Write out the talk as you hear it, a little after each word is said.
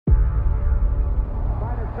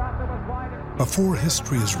Before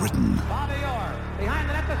history is written,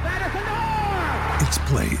 it's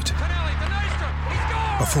played.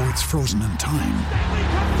 Before it's frozen in time,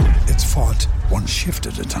 it's fought one shift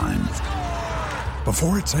at a time.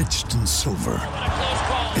 Before it's etched in silver,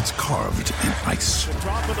 it's carved in ice.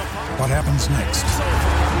 What happens next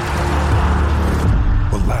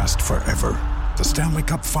will last forever. The Stanley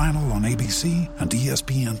Cup Final on ABC and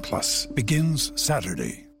ESPN Plus begins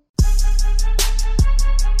Saturday.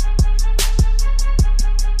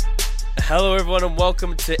 Hello everyone and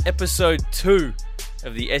welcome to episode 2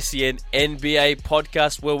 of the SEN NBA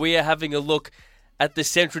podcast, where we are having a look at the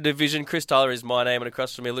Central Division. Chris Tyler is my name, and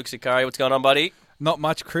across from me, Luke Sakari. What's going on, buddy? Not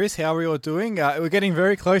much, Chris. How are we all doing? We're getting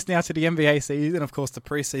very close now to the NBA season. Of course, the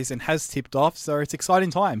preseason has tipped off, so it's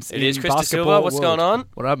exciting times. It is. Chris De Silva, what's going on?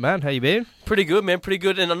 What up, man? How you been? Pretty good, man. Pretty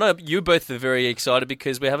good. And I know you both are very excited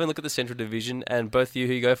because we're having a look at the Central Division, and both of you,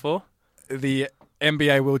 who you go for? The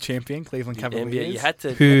NBA World Champion, Cleveland Cavaliers. NBA, you had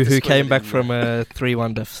to. Who came back from a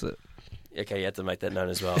 3-1 deficit. Okay, you had to make that known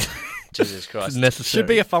as well. Jesus Christ. Should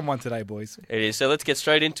be a fun one today, boys. It is. So let's get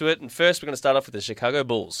straight into it. And first, we're going to start off with the Chicago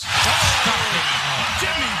Bulls.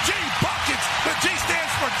 Jimmy G Buckets. The G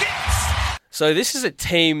stands for Gets. So this is a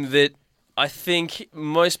team that I think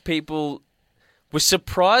most people were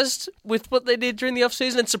surprised with what they did during the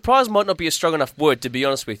offseason. And surprise might not be a strong enough word, to be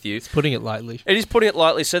honest with you. It's putting it lightly. It is putting it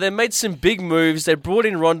lightly. So they made some big moves. They brought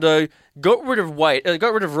in Rondo, got rid of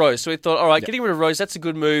Rose. So we thought, all right, getting rid of Rose, that's a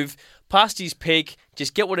good move. Past his peak,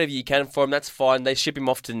 just get whatever you can for him. That's fine. They ship him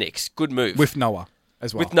off to Knicks. Good move. With Noah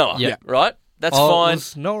as well. With Noah, Yeah. right? That's fine.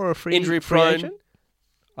 Was Noah a free Injury free prone. agent?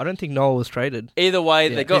 I don't think Noah was traded. Either way,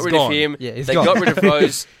 Yeah, they got he's rid gone. of him. Yeah, he's they gone. got rid of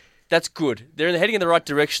Rose. That's good. They're heading in the right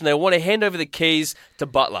direction. They want to hand over the keys to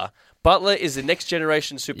Butler. Butler is the next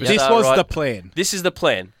generation superstar. This was right? the plan. This is the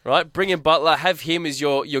plan, right? Bring in Butler, have him as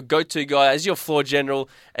your go-to guy, as your floor general,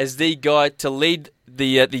 as the guy to lead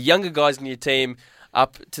the younger guys in your team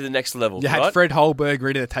up to the next level. You had right? Fred Hoiberg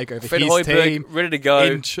ready to take over Fred his Hoiberg team. ready to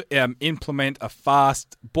go. Implement a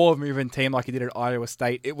fast, ball-moving team like he did at Iowa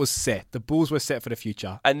State. It was set. The Bulls were set for the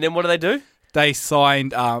future. And then what do? They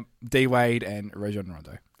signed D-Wade and Rajon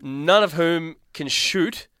Rondo. None of whom can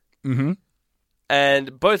shoot, Mm-hmm.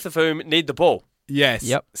 and both of whom need the ball, Yes.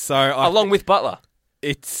 Yep. So along with Butler.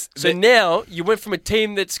 So now you went from a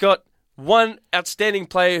team that's got one outstanding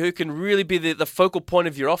player who can really be the focal point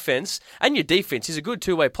of your offense and your defense. He's a good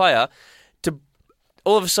two-way player, to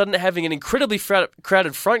all of a sudden having an incredibly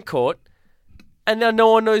crowded front court, and now no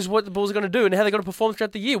one knows what the Bulls are going to do and how they're going to perform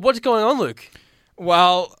throughout the year. What's going on, Luke?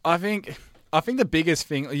 Well, I think the biggest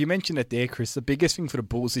thing, you mentioned it there, Chris, the biggest thing for the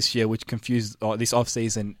Bulls this year, which confused, this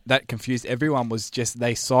offseason, that confused everyone, was just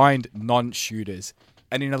they signed non-shooters.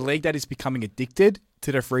 And in a league that is becoming addicted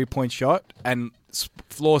to the three-point shot and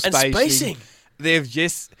floor spacing, there's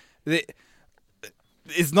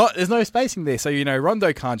no spacing there. So,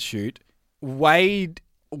 Rondo can't shoot.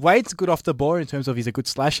 Wade's good off the ball in terms of he's a good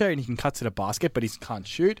slasher and he can cut to the basket, but he can't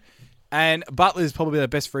shoot. And Butler's probably the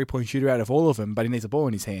best three-point shooter out of all of them, but he needs a ball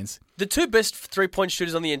in his hands. The two best three-point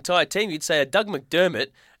shooters on the entire team, you'd say, are Doug McDermott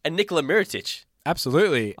and Nikola Mirotic.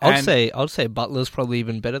 Absolutely. I'd say Butler's probably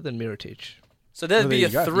even better than Mirotic. So that'd be a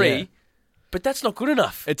there you go, three, yeah. but that's not good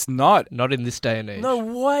enough. It's not. Not in this day and age. No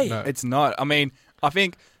way. No. It's not. I mean, I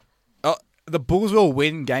think the Bulls will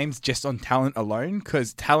win games just on talent alone,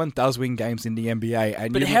 because talent does win games in the NBA.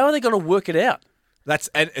 And But how are they going to work it out?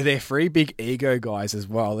 and they're three big ego guys as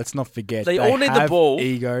well. Let's not forget. They all need the have ball.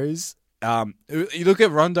 Egos. You look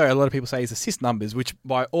at Rondo, a lot of people say his assist numbers, which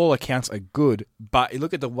by all accounts are good, but you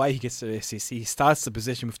look at the way he gets to the assists. He starts the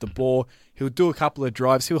possession with the ball. He'll do a couple of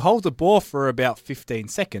drives. He'll hold the ball for about 15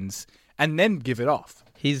 seconds and then give it off.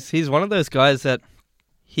 He's one of those guys that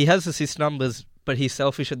he has assist numbers, but he's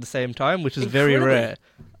selfish at the same time, which is very Incredibly.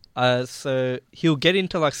 rare. So he'll get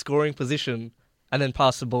into scoring position and then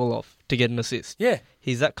pass the ball off to get an assist. Yeah.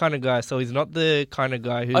 He's that kind of guy. So he's not the kind of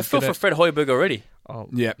guy who's I feel for Fred Hoiberg already. Oh,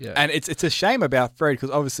 Yeah. And it's a shame about Fred, because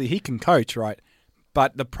obviously he can coach, right?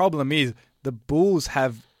 But the problem is the Bulls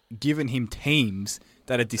have given him teams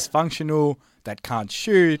that are dysfunctional, that can't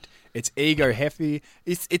shoot. It's ego heavy.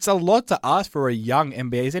 It's a lot to ask for a young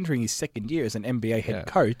NBA. He's entering his second year as an NBA head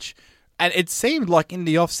coach. And it seemed like in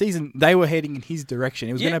the offseason they were heading in his direction.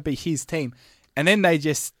 It was going to be his team. And then they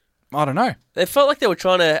just, I don't know. They felt like they were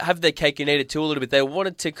trying to have their cake and eat it too a little bit. They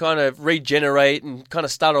wanted to kind of regenerate and kind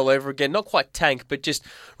of start all over again. Not quite tank, but just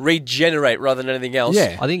regenerate rather than anything else.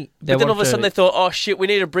 Yeah. I think But then all of a sudden they thought, oh shit, we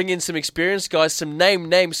need to bring in some experienced guys, some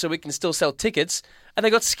names so we can still sell tickets. And they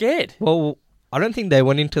got scared. Well, I don't think they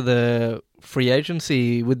went into the free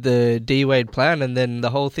agency with the D-Wade plan, and then the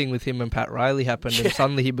whole thing with him and Pat Riley happened, and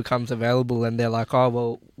suddenly he becomes available, and they're like, oh,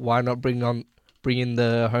 well, why not bring in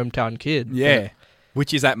the hometown kid? Yeah.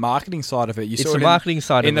 Which is that marketing side of it. You It's saw the it marketing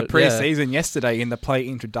side in of the it, yeah. preseason yesterday, in the play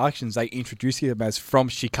introductions, they introduced him as from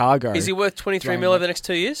Chicago. Is he worth 23 Dwayne mil over Wade. the next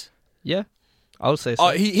 2 years? Yeah, I would say so.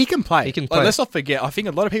 Oh, he can play. He can Like, play. let's not forget, I think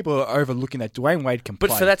a lot of people are overlooking that Dwayne Wade can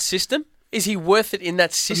But play. for that system, is he worth it in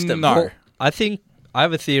that system? No. Well, I think I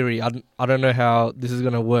have a theory. I don't know how this is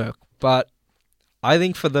going to work, but I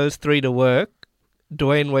think for those three to work,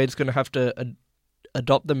 Dwayne Wade's going to have to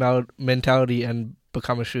adopt the mentality and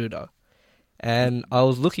become a shooter. And I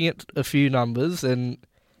was looking at a few numbers, and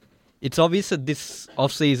it's obvious that this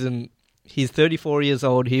offseason, he's 34 years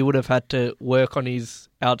old. He would have had to work on his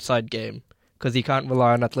outside game because he can't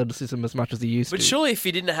rely on athleticism as much as he used But to. surely if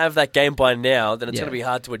he didn't have that game by now, then it's Yeah. going to be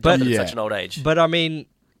hard to adopt But- at Yeah. such an old age. But I mean,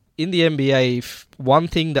 in the NBA, one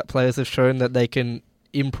thing that players have shown that they can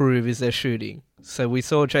improve is their shooting. So we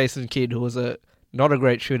saw Jason Kidd, who was not a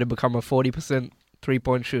great shooter, become a 40%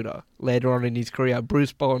 three-point shooter later on in his career.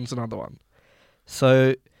 Bruce Bowen's another one.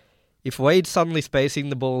 So if Wade's suddenly spacing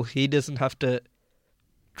the ball, he doesn't have to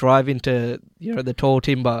drive into the tall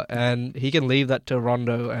timber, and he can leave that to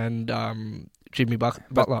Rondo and Jimmy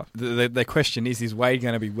Butler. The question is Wade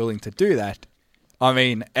going to be willing to do that? I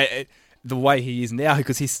mean, the way he is now,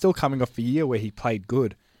 because he's still coming off a year where he played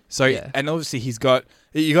good. So, Yeah. and obviously you got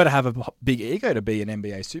to have a big ego to be an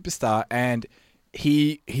NBA superstar, and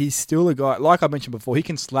he's still a guy, like I mentioned before, he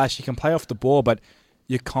can slash, he can play off the ball, but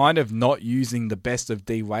you're kind of not using the best of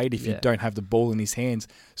D Wade if you don't have the ball in his hands.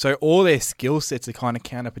 So all their skill sets are kind of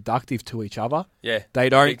counterproductive to each other. Yeah, They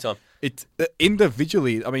don't. big time. It's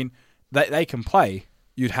individually. I mean, they can play.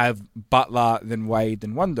 You'd have Butler, then Wade,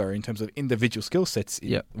 then Wonder in terms of individual skill sets. In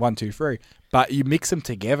Yep. 1, 2, 3. But you mix them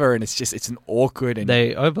together, and it's an awkward and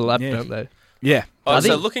They overlap, Yeah. don't they? yeah. All right, so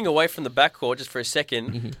think- looking away from the backcourt just for a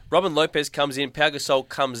second, Robin Lopez comes in, Pau Gasol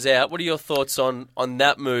comes out. What are your thoughts on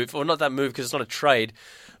that move? Or not that move because it's not a trade,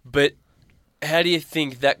 but how do you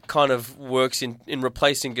think that kind of works in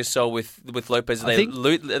replacing Gasol with Lopez? Are I they think-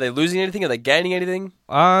 are they losing anything? Are they gaining anything?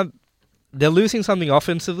 They're losing something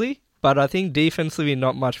offensively, but I think defensively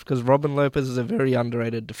not much because Robin Lopez is a very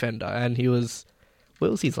underrated defender, and he was...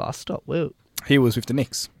 Where was his last stop? Where He was with the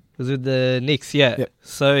Knicks. was with the Knicks, yeah. Yep.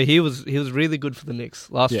 So he was really good for the Knicks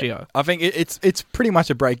last year. I think it's pretty much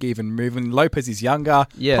a break-even move. And Lopez is younger,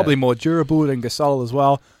 Yeah. probably more durable than Gasol as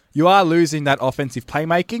well. You are losing that offensive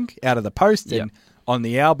playmaking out of the post and on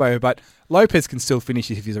the elbow, but Lopez can still finish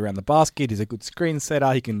if he's around the basket. He's a good screen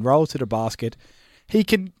setter. He can roll to the basket.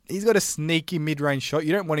 He's got a sneaky mid-range shot.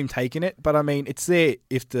 You don't want him taking it, but I mean, it's there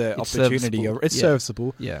if the It's opportunity. serviceable. It's Yeah.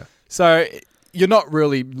 serviceable. Yeah. So you're not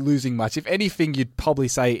really losing much. If anything, you'd probably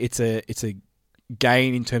say it's a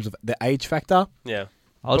gain in terms of the age factor. Yeah.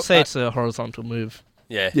 I would say it's a horizontal move.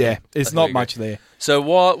 Yeah. Yeah, it's I not agree. much there. So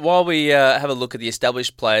while we have a look at the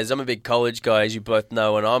established players, I'm a big college guy, as you both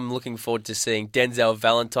know, and I'm looking forward to seeing Denzel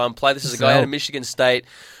Valentine play. This is a guy out of Michigan State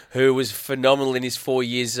who was phenomenal in his 4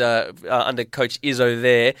 years under Coach Izzo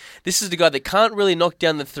there. This is the guy that can't really knock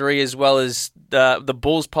down the three as well as the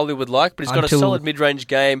Bulls probably would like, but he's got a solid mid-range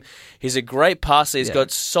game. He's a great passer. He's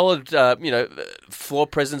got solid floor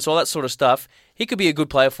presence, all that sort of stuff. He could be a good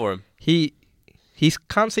player for him. He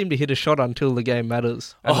can't seem to hit a shot until the game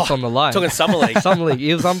matters and it's on the line. Talking Summer League. Summer League.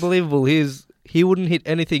 He was unbelievable. He wouldn't hit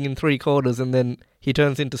anything in 3 quarters, and then he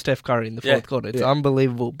turns into Steph Curry in the fourth quarter. It's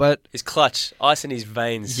unbelievable. But His clutch, ice in his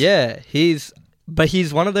veins. yeah, he's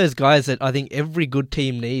one of those guys that I think every good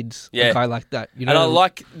team needs. Yeah. A guy like that. You know, And I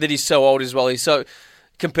like that he's so old as well. He's so...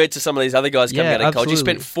 Compared to some of these other guys coming Yeah, out of college. He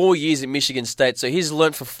absolutely. spent 4 years at Michigan State, so he's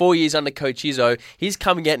learnt for 4 years under Coach Izzo. He's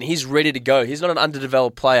coming out and he's ready to go. He's not an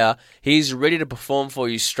underdeveloped player. He's ready to perform for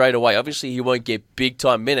you straight away. Obviously, he won't get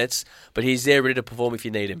big-time minutes, but he's there ready to perform if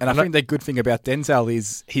you need him. And I think the good thing about Denzel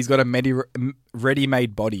is he's got a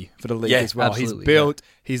ready-made body for the league Yeah, as well. absolutely, He's built.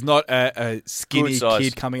 He's not a skinny Good size.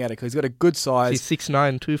 kid coming out of. He's got a good size. he's 6'9",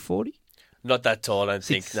 240. Not that tall, I don't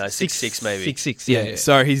think. No, 6'6", maybe. 6'6", Yeah, yeah.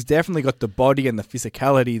 so he's definitely got the body and the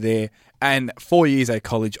physicality there. And 4 years at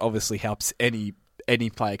college obviously helps any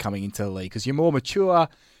player coming into the league because you're more mature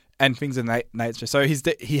and things of that nature. So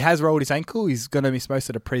he has rolled his ankle. He's going to miss most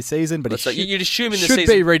of the preseason, but So you'd assume in the should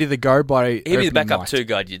season... be ready to go by He'd be the opening backup night. 2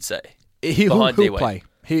 guard, you'd say. He'll behind D-Wade. play.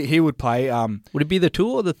 He would play. Would it be the 2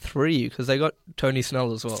 or the 3? Because they got Tony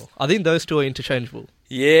Snell as well. I think those two are interchangeable.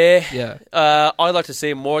 Yeah. Yeah. I'd like to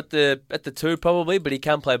see him more at the 2 probably, but he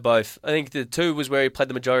can play both. I think the 2 was where he played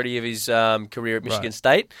the majority of his career at Michigan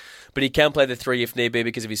State, but he can play the 3 if need be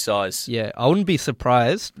because of his size. Yeah, I wouldn't be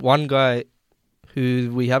surprised. One guy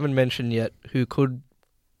who we haven't mentioned yet who could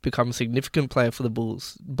become a significant player for the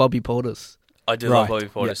Bulls, Bobby Portis. I do Right. love Bobby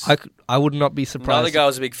Portis. I would not be surprised. Another guy I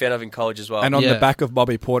was a big fan of in college as well. And on Yeah. the back of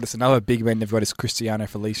Bobby Portis, another big man they've got is Cristiano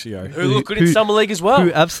Felicio. who looked good in Summer League as well.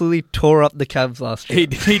 Who absolutely tore up the Cavs last year.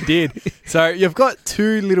 He did. So you've got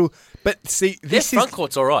two little... But see, Their this is... front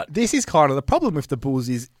court's all right. This is kind of the problem with the Bulls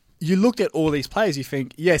is you look at all these players, you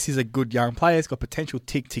think, yes, he's a good young player, he's got potential,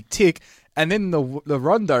 tick, tick, tick. And then the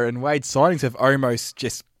Rondo and Wade signings have almost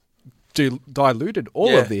just diluted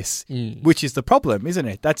all of this, which is the problem, isn't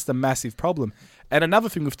it? That's the massive problem. And another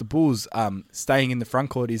thing with the Bulls staying in the front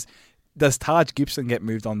court is, does Taj Gibson get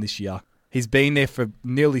moved on this year? He's been there for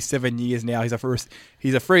nearly 7 years now. He's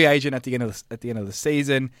a free agent at the end of the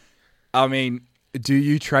season. I mean, do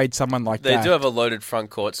you trade someone like They that? do have a loaded front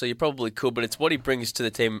court, so you probably could, but it's what he brings to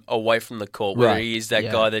the team away from the court, where Right. he is that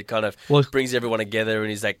Yeah. guy that kind of Well- brings everyone together and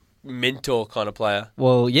he's that mentor kind of player.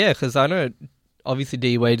 Well, yeah, because I know obviously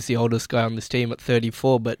D Wade's the oldest guy on this team at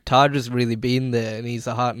 34, but Taj has really been there, and he's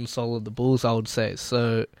the heart and soul of the Bulls, I would say.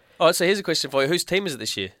 So All right, so here's a question for you. Whose team is it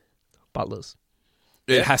this year? Butlers.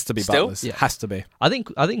 It has to be Still? Butlers. Yeah. It has to be. I think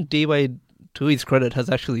D Wade, to his credit, has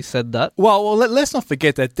actually said that. Well, let's not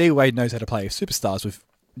forget that D Wade knows how to play with superstars with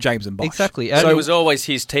James and Bosh. Exactly. So And it was always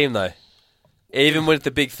his team, though. Even with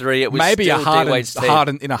the big three, it was maybe still a D-Wade's team.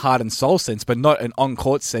 in a heart and soul sense, but not an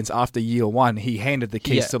on-court sense. After year one, he handed the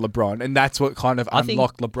keys Yeah. to LeBron, and that's what kind of I think-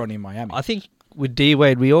 unlocked LeBron in Miami. I think with D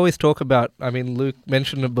Wade, we always talk about, I mean, Luke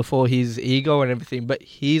mentioned it before, his ego and everything, but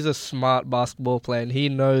he's a smart basketball player, and he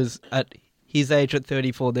knows at his age at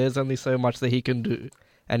 34, there's only so much that he can do.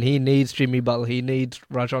 And he needs Jimmy Butler, he needs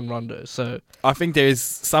Rajon Rondo. So, I think there's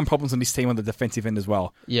some problems on this team on the defensive end as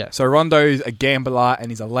well. yeah. So Rondo's a gambler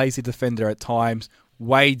and he's a lazy defender at times.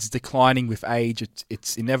 Wade's declining with age;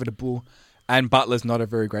 it's inevitable. And Butler's not a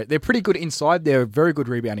very great. They're pretty good inside. They're a very good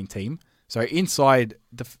rebounding team. So inside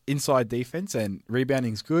defense and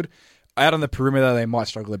rebounding is good. Out on the perimeter, they might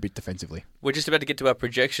struggle a bit defensively. We're just about to get to our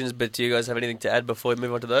projections, but do you guys have anything to add before we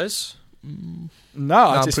move on to those? No,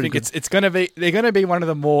 I I'm just pretty think good. it's going to be they're going to be one of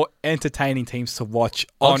the more entertaining teams to watch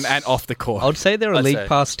on and off the court. I would say they're a I'd league say.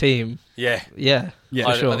 pass team. Yeah. Yeah, Yeah,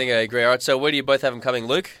 for I, sure. I think I agree. All right, so where do you both have them coming,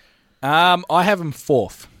 Luke? I have them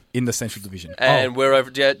fourth in the Central Division. And where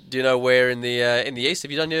over? Do you know where in the East?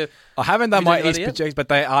 Have you done your? I haven't done You my don't know East that yet? projections, but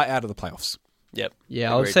they are out of the playoffs. Yep.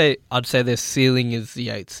 Yeah, Agreed. I'd say their ceiling is the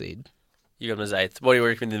 8th seed. You got them as eighth. What do you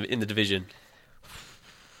reckon in the division?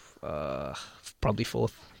 Probably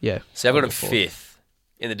 4th. Yeah. So I've got them probably 4th. fifth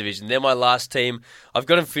in the division. They're my last team. I've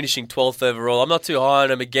got them finishing 12th overall. I'm not too high on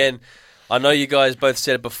them. Again, I know you guys both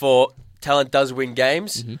said it before. Talent does win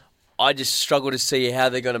games. Mm-hmm. I just struggle to see how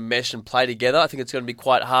they're going to mesh and play together. I think it's going to be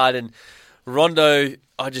quite hard. And Rondo,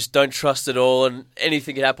 I just don't trust at all. And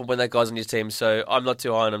anything can happen when that guy's on your team. So I'm not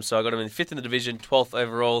too high on them. So I got them in fifth in the division, 12th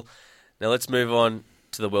overall. Now let's move on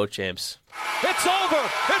to the world champs. It's over!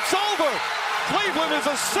 It's over! Cleveland is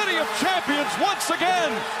a city of champions once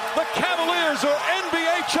again. The Cavaliers are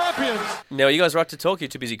NBA champions. Now, you guys are right to talk. You're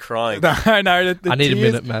too busy crying. No. The I need a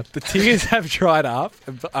tears- minute, man. The tears have dried up.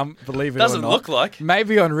 Believe it Doesn't or not. look like.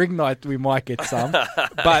 Maybe on ring night we might get some,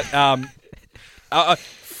 but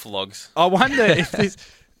Flogs. I wonder if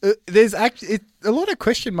there's actually a lot of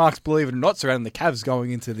question marks, believe it or not, surrounding the Cavs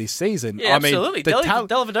going into this season. Yeah, I mean, absolutely. the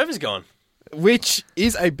Dellavedova's gone. which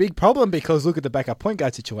is a big problem because look at the backup point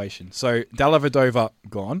guard situation. So Dellavedova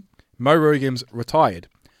gone, Mo Williams retired.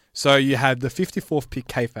 So you had the 54th pick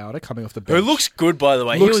K Fowler coming off the bench. Who looks good, by the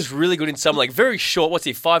way. Looks- He was really good in some, like, very short. What's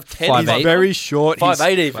he, 5'10"? 5'8"? He's very short.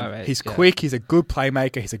 5'8" even. 5'8", He's yeah. quick. He's a good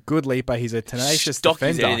playmaker. He's a good leaper. He's a tenacious Stocky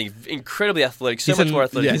as defender. anything. Incredibly athletic. So He's much an- more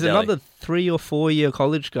athletic He's than Delly. another 3 or 4 year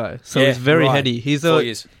college guy, so Yeah, he's very right. heady. He's 4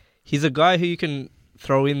 years. he's a guy who you can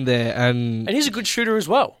throw in there, and And he's a good shooter as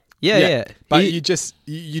well. yeah. But He-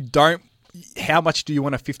 you don't. How much do you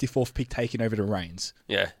want a 54th pick taken over to Reigns?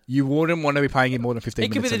 Yeah. You wouldn't want to be paying him more than 15 He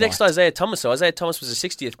could be minutes the a next night. Isaiah Thomas, so Isaiah Thomas was a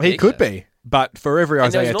 60th pick. He could be, but for every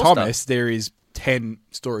And now he's Isaiah an all-star. Thomas, there is 10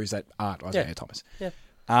 stories that aren't Isaiah Yeah. Thomas.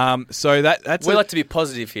 Yeah. So that's We like to be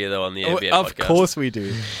positive here, though, on the NBA of podcast. course we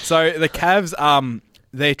do. So the Cavs,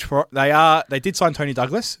 they did sign Tony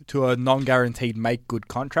Douglas to a non-guaranteed make good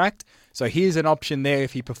contract. So here's an option there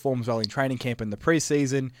if he performs well in training camp in the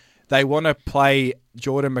preseason. They want to play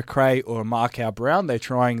Jordan McRae or Markau Brown. They're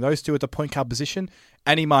trying those two at the point guard position.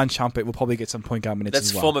 And Iman Shumpert will probably get some point guard minutes That's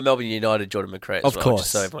as well. former Melbourne United Jordan McRae as Of well, course,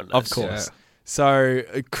 just so everyone of knows. course. Yeah. So,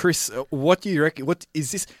 Chris, what do you reckon? What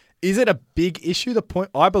is this? Is it a big issue? The point,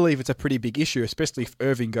 I believe it's a pretty big issue, especially if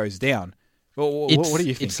Irving goes down. What do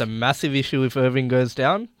you think? It's a massive issue if Irving goes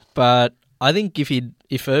down, but I think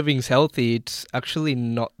if Irving's healthy, it's actually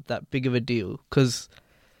not that big of a deal because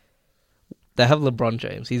they have LeBron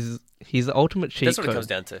James. He's the ultimate cheat That's what code. it comes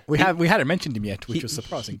down to. We hadn't mentioned him yet, which was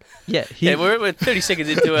surprising. Yeah, Yeah, we're 30 seconds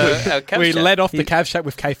into our Cavs We chat. led off the Cavs chat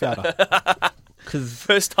with K Fowler. because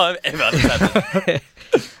First time ever that's happened.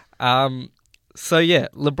 So yeah,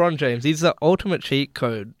 LeBron James, he's the ultimate cheat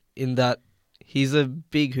code in that he's a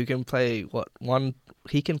big who can play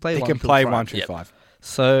He can play He one can through play five. 1 through Yep. 5.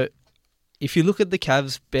 So if you look at the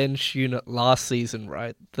Cavs bench unit last season,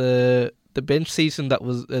 right, the bench season that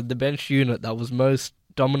was the bench unit that was most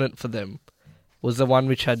dominant for them was the one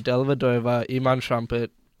which had Dellavedova, Iman Shumpert,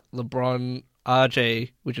 LeBron,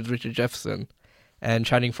 RJ, which is Richard Jefferson, and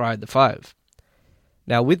Channing Frye at the 5.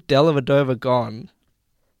 Now with Dellavedova gone,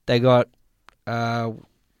 they got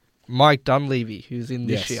Mike Dunleavy, who's in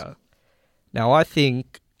this Yes. year. Now I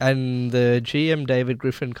think, and the GM David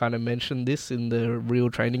Griffin kind of mentioned this in the real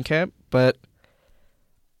training camp, but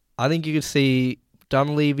I think you could see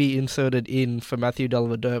Dunleavy inserted in for Matthew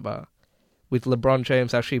Dellavedova, with LeBron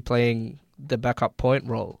James actually playing the backup point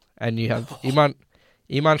role, and you have Iman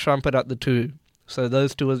Shumpert at the 2, so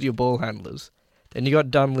those two as your ball handlers. Then you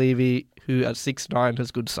got Dunleavy, who at 6'9"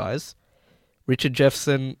 has good size. Richard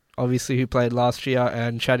Jefferson, obviously, who played last year,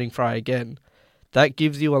 and Channing Frye again. That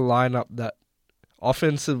gives you a lineup that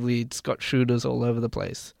offensively it's got shooters all over the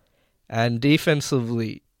place. And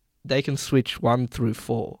defensively, they can switch 1 through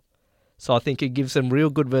 4. So I think it gives them real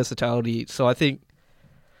good versatility. So I think,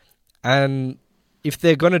 and if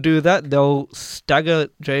they're going to do that, they'll stagger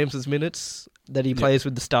James's minutes that he plays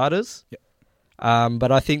with the starters. Yep.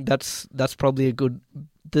 But I think that's probably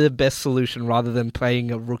the best solution rather than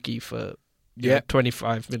playing a rookie for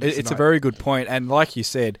 25 minutes. It's a very good point. And like you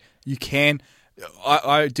said, you can...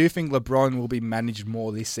 I do think LeBron will be managed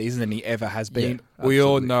more this season than he ever has been. Yeah, we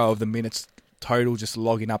all absolutely. know of the minutes total just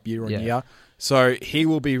logging up year on Yeah. year. So he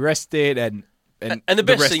will be rested and And the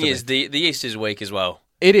best rest thing of is it. the East is weak as well.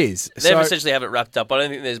 It is. They essentially have it wrapped up. I don't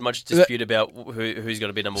think there's much dispute about who's going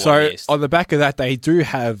to be number one in So the East. on the back of that, they do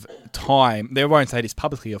have time. They won't say this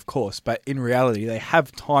publicly, of course, but in reality, they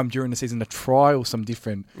have time during the season to trial some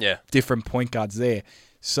different point guards there.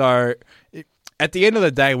 So at the end of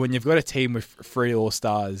the day, when you've got a team with 3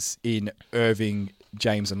 All-Stars in Irving,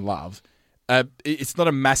 James, and Love, it's not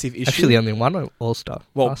a massive issue. Actually, only one All-Star.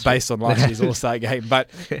 Well, based on last year's All-Star game.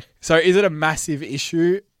 But so is it a massive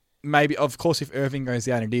issue? Maybe, of course, if Irving goes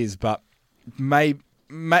down, it is, but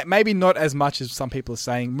maybe not as much as some people are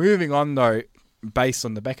saying. Moving on, though, based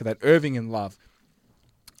on the back of that, Irving and Love,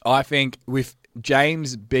 I think with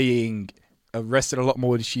James being rested a lot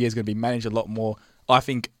more this year, is going to be managed a lot more. I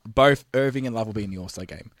think both Irving and Love will be in the All-Star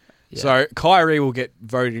game. Yeah. So Kyrie will get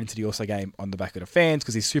voted into the All-Star game on the back of the fans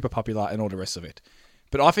because he's super popular and all the rest of it.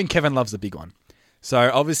 But I think Kevin Love's the big one.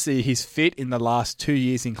 So obviously his fit in the last 2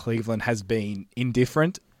 years in Cleveland has been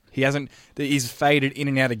indifferent. He's faded in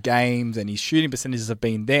and out of games and his shooting percentages have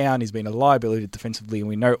been down. He's been a liability defensively and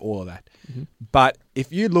we know all of that. Mm-hmm. But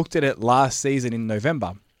if you looked at it last season in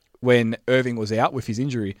November when Irving was out with his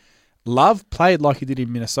injury, Love played like he did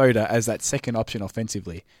in Minnesota as that second option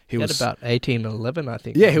offensively. He was about 18-11, I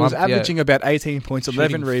think. Yeah, he was averaging about 18 points,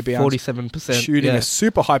 11 Shooting rebounds. 47%. Shooting a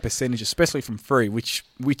super high percentage, especially from 3,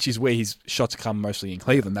 which is where his shots come mostly in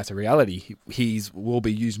Cleveland. That's a reality. He will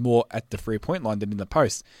be used more at the 3-point line than in the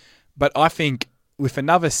post. But I think with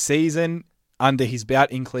another season under his belt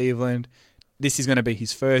in Cleveland, this is going to be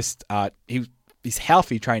his first... He's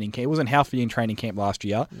healthy training camp. He wasn't healthy in training camp last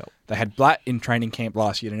year. No. They had Blatt in training camp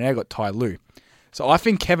last year, and now got Ty Lue. So I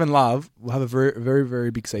think Kevin Love will have a very, very, very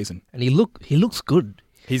big season. And he looks good.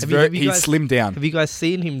 He's have you he's guys, slimmed down. Have you guys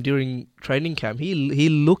seen him during training camp? He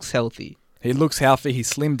looks healthy. He looks healthy.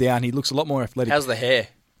 He's slimmed down. He looks a lot more athletic. How's the hair?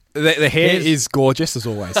 The hair is gorgeous as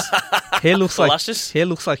always. Hair looks luscious? Hair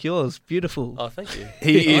looks like yours. Beautiful. Oh, thank you.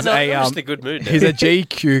 He is I'm just in a good mood now. He's a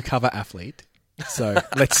GQ cover athlete. So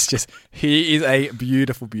he is a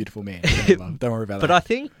beautiful, beautiful man. Don't worry about that. But I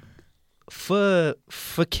think for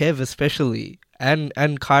Kev especially,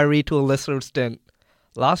 and Kyrie to a lesser extent,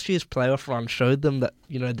 last year's playoff run showed them that,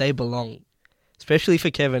 they belong. Especially for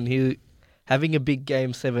Kevin, he having a big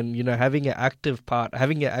game 7, having an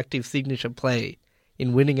active signature play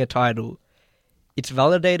in winning a title. It's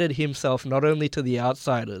validated himself not only to the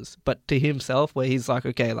outsiders, but to himself where he's like,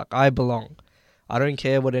 okay, I belong. I don't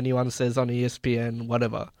care what anyone says on ESPN,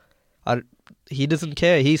 whatever. He doesn't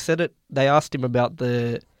care. He said it. They asked him about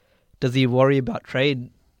does he worry about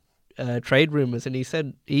trade rumors?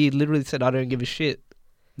 And he literally said, I don't give a shit.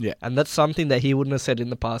 Yeah. And that's something that he wouldn't have said in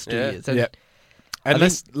the past 2 years.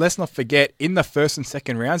 And let's not forget, in the first and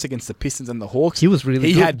second rounds against the Pistons and the Hawks, he was really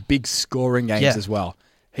good. He had big scoring games as well.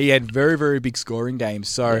 He had very, very big scoring games.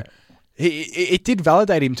 So It did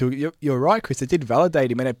validate him to. You're right, Chris. It did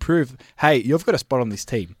validate him, and it proved, hey, you've got a spot on this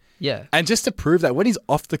team. Yeah. And just to prove that, when he's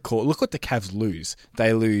off the court, look what the Cavs lose.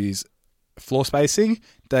 They lose floor spacing.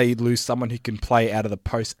 They lose someone who can play out of the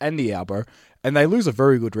post and the elbow, and they lose a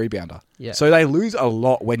very good rebounder. Yeah. So they lose a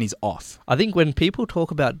lot when he's off. I think when people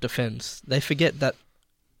talk about defense, they forget that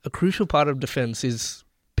a crucial part of defense is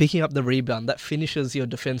picking up the rebound that finishes your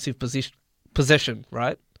defensive possession,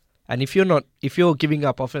 right? And if you're giving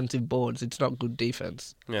up offensive boards, it's not good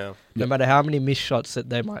defense. Yeah. No matter how many missed shots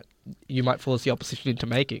that you might force the opposition into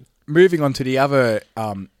making. Moving on to the other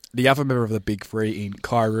member of the Big Three in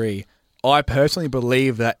Kyrie, I personally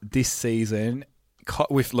believe that this season,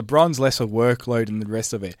 with LeBron's lesser workload and the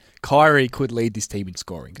rest of it, Kyrie could lead this team in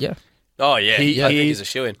scoring. Yeah. Oh yeah, I think he's a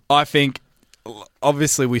shoo-in. I think,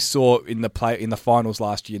 obviously, we saw in the finals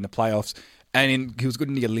last year in the playoffs, and he was good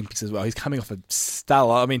in the Olympics as well. He's coming off a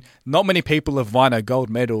stellar. I mean, not many people have won a gold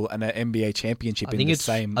medal and an NBA championship in the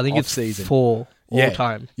same I think off-season. it's 4 all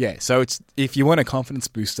time. Yeah, so if you want a confidence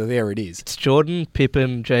booster, there it is. It's Jordan,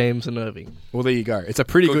 Pippen, James, and Irving. Well, there you go. It's a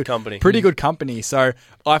pretty good company. Pretty good company. So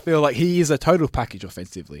I feel like he is a total package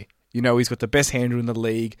offensively. You know, he's got the best handle in the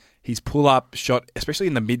league. His pull-up shot, especially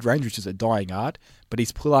in the mid-range, which is a dying art, but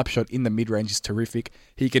his pull-up shot in the mid-range is terrific.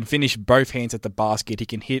 He can finish both hands at the basket. He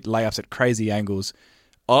can hit layups at crazy angles.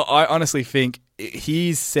 I honestly think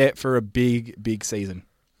he's set for a big, big season.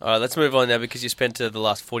 All right, let's move on now because you spent the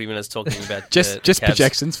last 40 minutes talking about just Cavs.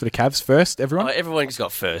 projections for the Cavs first, everyone. Everyone's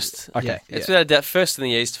got first. Okay, Yeah. It's without a doubt first in the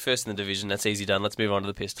East, first in the division. That's easy done. Let's move on to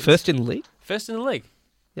the Pistons. First in the league? First in the league.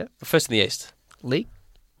 Yeah. First in the East. League?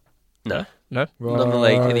 No, No? not in the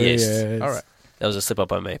league. In the East. Yes. All right. That was a slip up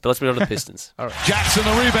by me. But let's move on to the Pistons. All right. Jackson the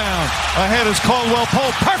rebound. Ahead is Caldwell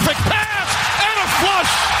Pope. Perfect pass and a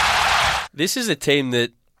flush. This is a team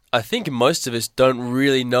that I think most of us don't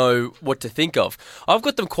really know what to think of. I've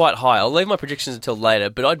got them quite high. I'll leave my predictions until later,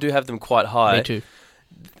 but I do have them quite high. Me too.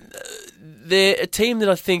 They're a team that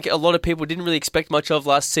I think a lot of people didn't really expect much of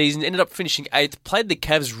last season. Ended up finishing 8th. Played the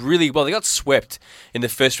Cavs really well. They got swept in the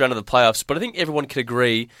first round of the playoffs, but I think everyone could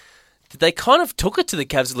agree that they kind of took it to the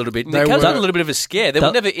Cavs a little bit. And the Cavs had a little bit of a scare. They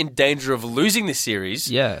were never in danger of losing the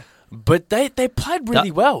series. Yeah. But they played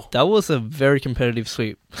really well. That was a very competitive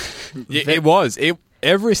sweep. It was.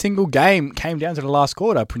 Every single game came down to the last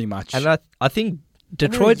quarter, pretty much. And I think And they're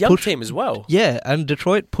Detroit a young pushed... team as well. Yeah, and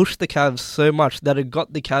Detroit pushed the Cavs so much that it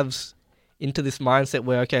got the Cavs into this mindset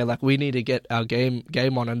where, okay, like we need to get our game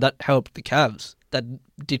on, and that helped the Cavs. That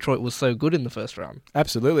Detroit was so good in the first round.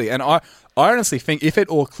 Absolutely. And I honestly think if it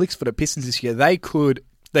all clicks for the Pistons this year, they crack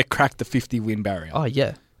the 50-win barrier. Oh,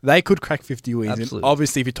 yeah. They could crack 50 wins. Absolutely. And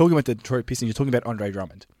obviously, if you're talking about the Detroit Pistons, you're talking about Andre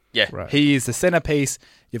Drummond. Yeah. Right. He is the centerpiece.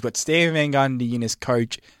 You've got Stan Van Gundy in as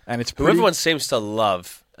coach, and it's Who pretty... everyone seems to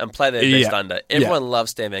love and play their best under. Everyone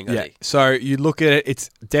loves Stan Van Gundy. Yeah. So you look at it, it's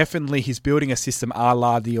definitely he's building a system a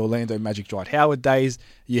la the Orlando Magic Dwight Howard days.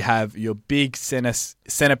 You have your big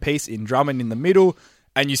centerpiece in Drummond in the middle,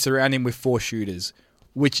 and you surround him with 4 shooters.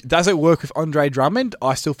 Which doesn't work with Andre Drummond.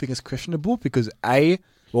 I still think it's questionable because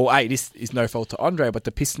this is no fault to Andre, but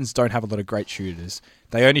the Pistons don't have a lot of great shooters.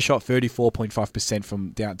 They only shot 34.5% from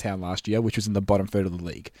downtown last year, which was in the bottom third of the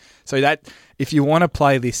league. So that if you want to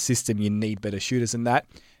play this system, you need better shooters than that.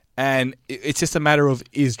 And it's just a matter of,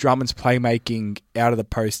 is Drummond's playmaking out of the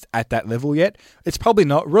post at that level yet? It's probably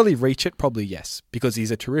not. Really reach it? Probably yes, because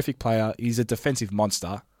he's a terrific player. He's a defensive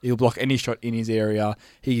monster. He'll block any shot in his area.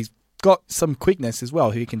 He's got some quickness as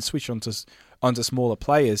well. He can switch onto smaller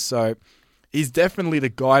players. So he's definitely the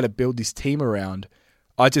guy to build this team around.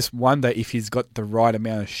 I just wonder if he's got the right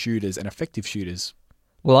amount of shooters and effective shooters.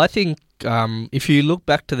 Well, I think if you look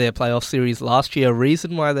back to their playoff series last year, a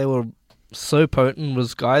reason why they were so potent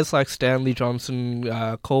was guys like Stanley Johnson,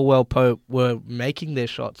 Caldwell Pope were making their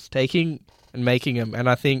shots, taking and making them. And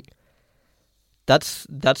I think that's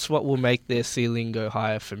what will make their ceiling go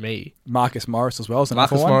higher for me. Marcus Morris as well.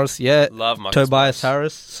 Marcus Morris, yeah. Love Marcus Tobias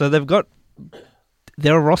Morris. Harris. So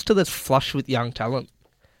they're a roster that's flush with young talent.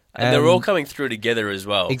 And they're all coming through together as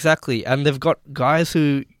well. Exactly. And they've got guys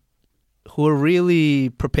who are really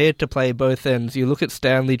prepared to play both ends. You look at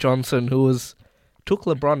Stanley Johnson, who took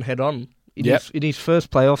LeBron head on in his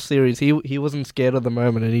first playoff series. He wasn't scared of the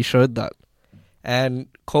moment, and he showed that. And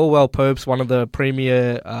Caldwell Pope's one of the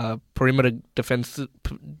premier perimeter defenders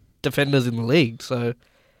in the league. So,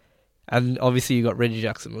 and obviously you got Reggie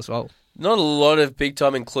Jackson as well. Not a lot of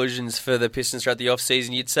big-time inclusions for the Pistons throughout the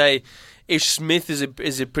off-season. You'd say Ish Smith is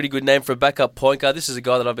a pretty good name for a backup point guard. This is a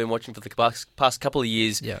guy that I've been watching for the past couple of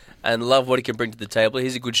years and love what he can bring to the table.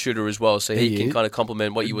 He's a good shooter as well, so he can kind of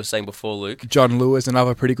complement what you were saying before, Luke. John Lewis,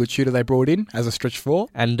 another pretty good shooter they brought in as a stretch 4.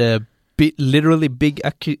 And literally big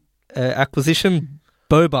acquisition,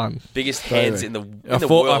 Boban Biggest hands in the I world.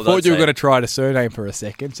 thought I'd you were say. going to try the surname for a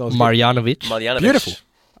second. So I was Marjanovic. Marjanovic.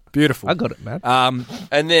 Beautiful. I got it, man.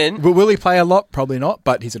 And then Will he play a lot? Probably not,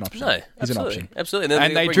 but he's an option. no, he's an absolutely, option. absolutely. And then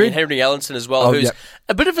And they they bring drew- in Henry Allenson as well, Oh, who's yep.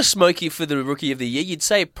 a bit of a smoky for the Rookie of the Year. You'd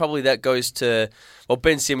say probably that goes to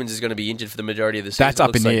Ben Simmons is going to be injured for the majority of the season. That's up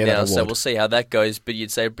looks in the air, now, that so award. we'll see how that goes. But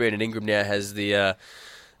you'd say Brandon Ingram now has the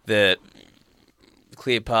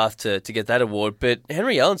clear path to get that award. But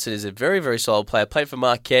Henry Allenson is a very, very solid player. Played for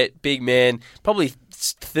Marquette, big man, probably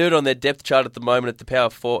third on their depth chart at the moment at the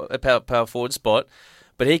power forward spot.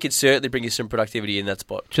 But he could certainly bring you some productivity in that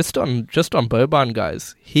spot. Just on Boban,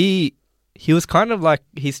 guys. He was kind of like,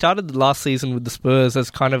 he started the last season with the Spurs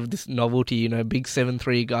as kind of this novelty, big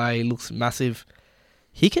 7'3" guy. He looks massive.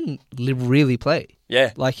 He can really play.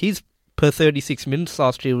 Yeah. Like, he's per 36 minutes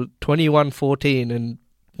last year with 21, 14 and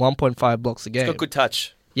 1.5 blocks a game. He's got good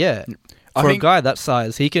touch. Yeah. I For a think- guy that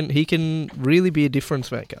size, he can really be a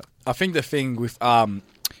difference maker. I think the thing with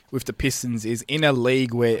the Pistons is in a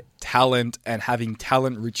league where talent and having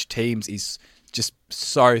talent-rich teams is just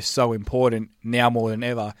so important now more than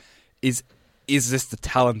ever. Is just the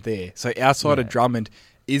talent there? So outside of Drummond,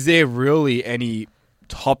 is there really any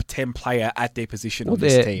top 10 player at their position on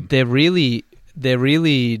this team? They're really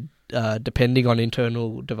depending on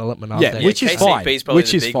internal development, aren't Yeah, they? which is fine. KCP's probably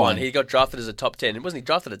Which the is big fine. one. He got drafted as a top 10. It wasn't he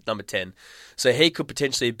drafted at number 10. So he could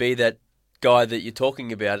potentially be that guy that you're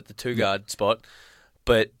talking about at the two-guard spot,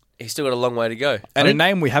 but he's still got a long way to go. And a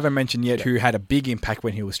name we haven't mentioned yet who had a big impact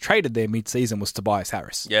when he was traded there mid-season was Tobias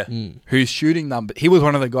Harris. Yeah. Whose shooting number... He was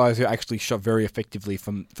one of the guys who actually shot very effectively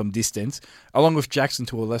from distance, along with Jackson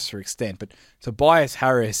to a lesser extent. But Tobias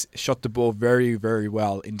Harris shot the ball very, very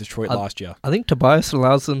well in Detroit last year. I think Tobias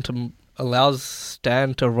allows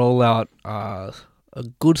Stan to roll out a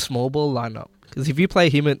good small ball lineup. Because if you play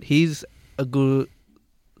him, he's a good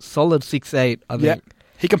solid 6'8". I think. Yeah,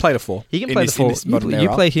 he can play the 4. He can play the 4. You You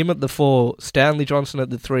play him at the 4, Stanley Johnson at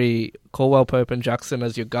the 3, Caldwell Pope and Jackson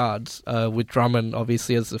as your guards, with Drummond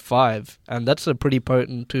obviously as the 5, and that's a pretty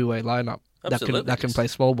potent two-way lineup Absolutely. that can play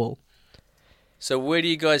small ball. So where do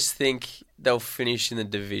you guys think they'll finish in the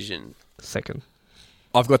division? Second.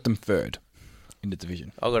 I've got them third in the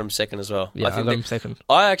division. I got them second as well. Yeah, I think got him second.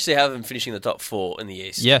 I actually have them finishing the top 4 in the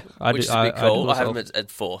East. Yeah, which is a bit cool. I have them myself. at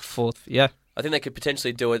 4th. Fourth. Yeah. I think they could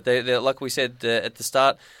potentially do it. They're like we said at the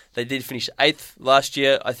start, they did finish 8th last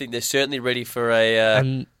year. I think they're certainly ready for a...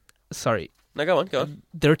 No, go on.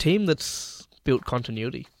 They're a team that's built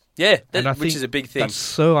continuity. Yeah, And I which think is a big thing. That's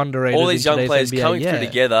so underrated. All these in young today's players NBA. coming through Yeah.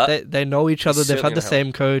 together. They know each other. is They've had the certainly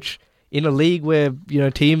same coach in a league where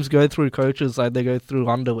teams go through coaches like they go through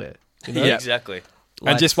underwear. Yeah. Exactly.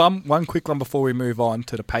 And just one quick one before we move on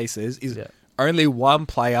to the Pacers is Yeah. only one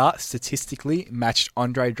player statistically matched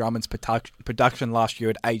Andre Drummond's production last year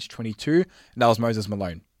at age 22, and that was Moses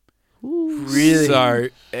Malone. Really? So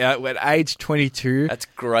at age 22, That's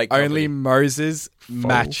great. only company. Moses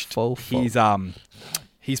matched Full. his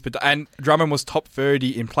and Drummond was top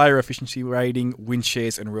 30 in player efficiency rating, win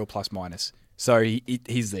shares, and real plus minus. So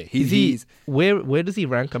he's there. He's Where does he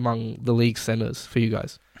rank among the league centers for you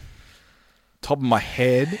guys? top of my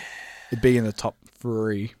head. It'd be in the top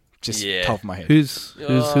 3, just Yeah. top of my head. Who's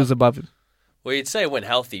above him? Well, you'd say when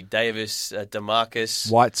healthy, Davis,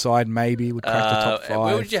 DeMarcus. Whiteside maybe would crack the top 5.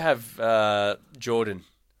 Where would you have Jordan?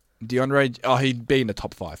 DeAndre, he'd be in the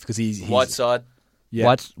top 5 because he's Whiteside?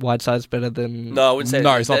 yeah. Whiteside's better than No, I wouldn't say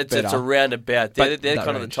No, that. it's not It's better. around about. They're But kind that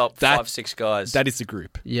of the range. top That- 5-6 guys. That is the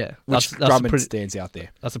group, yeah. which That's a Drummond pretty, stands out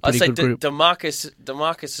there. that's a I'd pretty say good group.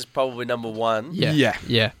 DeMarcus is probably number 1.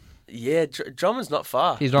 Yeah. Yeah, Drummond's not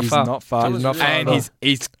far. He's not He's far. not far. He's not far. And at all.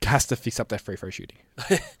 he's has to fix up that free throw shooting.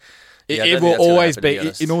 Yeah, I don't It think will that's gonna always happen, to be, be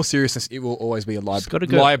honest. in all seriousness, it will always be a Just gotta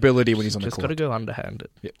go- liability when he's on the Just got to court. go underhanded.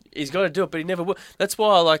 He's got to do it, but he never will. That's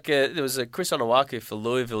why I like. There was a Chris Onuaku for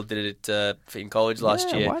Louisville did it in college last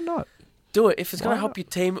Yeah, year. why not? Do it if it's going Why to help not? your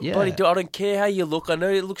team. Yeah. Bloody do it. I don't care how you look. I know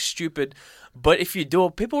it looks stupid, but if you do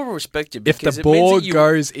it, people will respect you If because the it means ball that you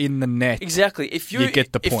goes in the net, exactly. If you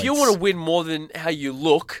get the if you points. want to win more than how you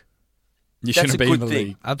look, you that's shouldn't a be in good the thing.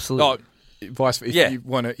 league. Absolutely. Oh, vice versa. If Yeah. you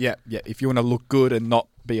want to, if you want to look good and not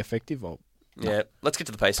be effective, well, yeah. Let's get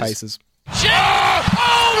to the Pacers. Pacers.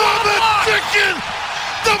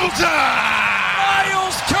 Double time!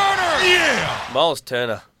 Miles Turner! Yeah! Miles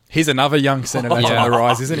Turner. He's another young centre that's Yeah. on the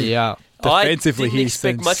rise, isn't he? Yeah. Defensively, I didn't he's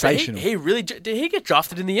expect much. sensational. He really did he get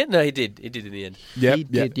drafted in the end? No, he did. He did in the end. Yep, He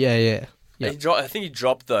yep. did. Yeah. I think he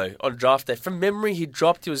dropped though on draft day. From memory, he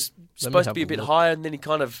dropped. He was supposed to have be a a bit look. higher, and then he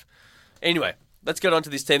kind of. Anyway, let's get on to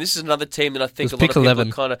this team. This is another team that I think It a was lot pick of people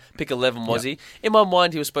 11. kind of pick 11, was he? In my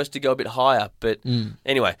mind, he was supposed to go a bit higher. But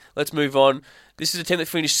anyway, let's move on. This is a team that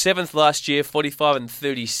finished 7th last year,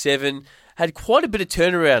 45-37. Had quite a bit of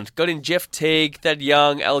turnaround. Got in Jeff Teague, Thad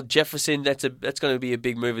Young, Al Jefferson. That's going to be a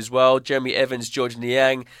big move as well. Jeremy Evans, George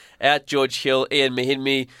Niang, out George Hill, Ian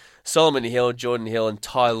Mahinmi, Solomon Hill, Jordan Hill, and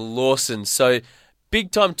Ty Lawson. So big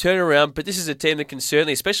time turnaround, but this is a team that can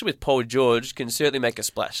certainly, especially with Paul George, can certainly make a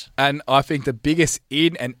splash. And I think the biggest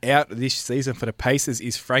in and out this season for the Pacers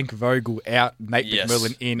is Frank Vogel out, Nate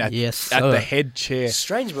McMillan in at the head chair.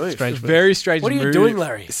 Strange move. Very strange move. What are you doing,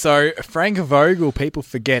 Larry? So Frank Vogel, people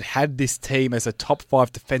forget, had this team as a top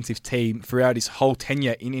 5 defensive team throughout his whole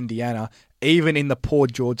tenure in Indiana. Even in the Paul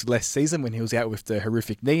George-less season when he was out with the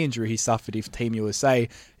horrific knee injury he suffered with Team USA,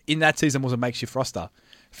 in that season was a makeshift roster.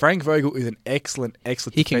 Frank Vogel is an excellent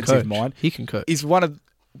defensive mind. He can coach.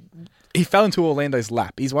 He fell into Orlando's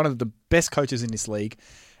lap. He's one of the best coaches in this league.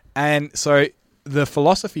 And so the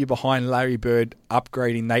philosophy behind Larry Bird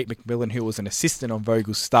upgrading Nate McMillan, who was an assistant on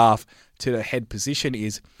Vogel's staff, to the head position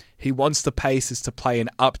is he wants the Pacers to play an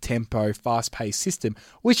up-tempo, fast-paced system,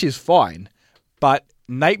 which is fine. But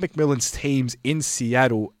Nate McMillan's teams in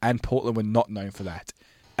Seattle and Portland were not known for that.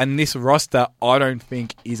 And this roster, I don't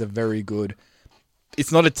think, is a very good...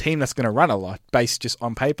 It's not a team that's going to run a lot, based just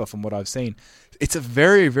on paper from what I've seen. It's a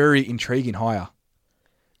very, very intriguing hire.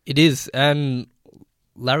 It is. And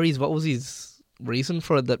Larry's, what was his reason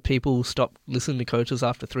for it, that people stopped listening to coaches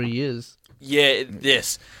after 3 years?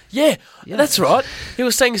 Yes. Yeah, that's right. He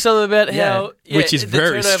was saying something about how... which is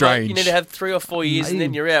very turnover, strange. You need to have 3 or 4 years and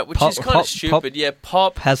then you're out, which is kind of stupid.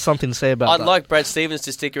 Pop has something to say about I'd that. like Brad Stevens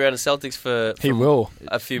to stick around the Celtics for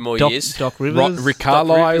a few more years. Doc Rivers. Rick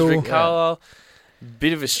Carlisle. Rick Carlisle.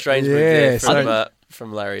 Bit of a strange move there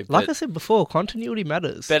from Larry. Like I said before, continuity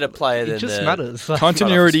matters. Better player than... It just matters.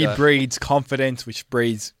 Continuity breeds confidence, which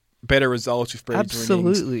breeds better results, which breeds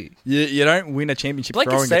Absolutely. winnings. You don't win a championship throwing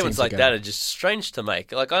a team statements like together. that are just strange to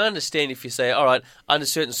make. Like, I understand if you say, all right, under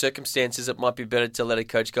certain circumstances, it might be better to let a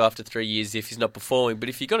coach go after 3 years if he's not performing. But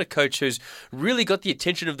if you've got a coach who's really got the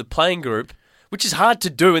attention of the playing group, which is hard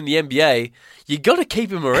to do in the NBA, you got to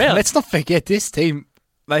keep him around. Let's not forget this team.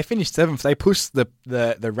 They finished 7th. They pushed the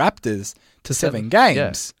Raptors to 7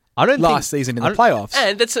 games. I don't last season in the playoffs.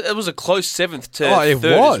 And it was a close 7th to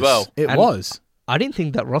 3rd was. as well. It was. I didn't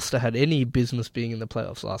think that roster had any business being in the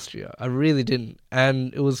playoffs last year. I really didn't.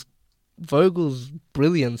 And it was Vogel's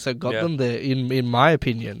brilliance that got them there, in my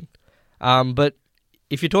opinion. But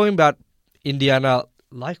if you're talking about Indiana,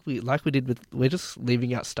 like we did with... We're just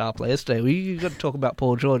leaving out star players today. We got to talk about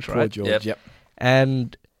Paul George, right? Paul George, yep.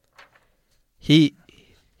 And he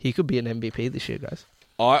could be an MVP this year, guys.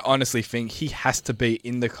 I honestly think he has to be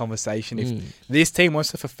in the conversation. If this team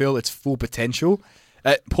wants to fulfill its full potential...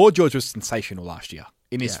 Paul George was sensational last year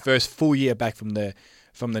in his first full year back from the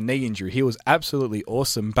knee injury. He was absolutely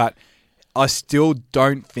awesome, but I still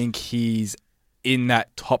don't think he's in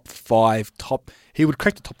that top 5. He would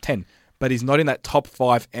crack the top 10, but he's not in that top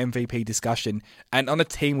 5 MVP discussion. And on a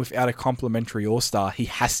team without a complimentary All-Star, he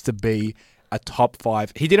has to be a top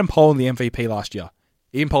 5. He didn't poll in the MVP last year.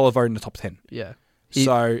 Ian Pollard voted in the top 10. Yeah.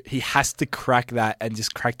 So he has to crack that and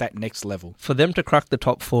just crack that next level. For them to crack the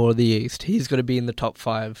top 4 of the East, he's got to be in the top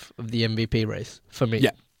 5 of the MVP race for me.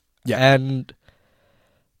 Yeah. And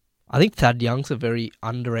I think Thad Young's a very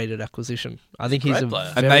underrated acquisition. I think he's a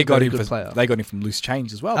player. very, very good player. They got him from loose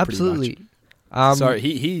change as well. Absolutely. Pretty much. So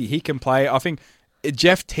he can play. I think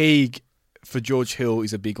Jeff Teague for George Hill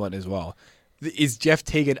is a big one as well. Is Jeff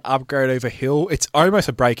Teague an upgrade over Hill? It's almost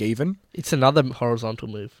a break even. It's another horizontal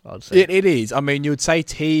move, I'd say. It is. I mean, you would say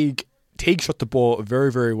Teague shot the ball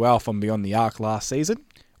very, very well from beyond the arc last season,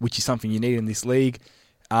 which is something you need in this league.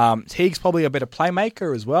 Teague's probably a better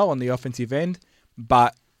playmaker as well on the offensive end,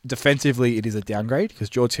 but defensively it is a downgrade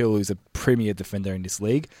because George Hill is a premier defender in this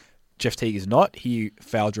league. Jeff Teague is not. He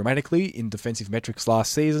fouled dramatically in defensive metrics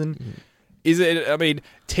last season.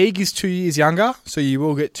 Teague is 2 years younger, so you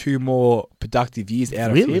will get 2 more productive years out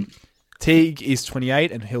of him. Teague is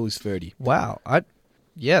 28 and Hill is 30. Wow.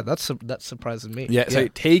 That's surprising me. Yeah, so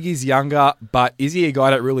Teague is younger, but is he a guy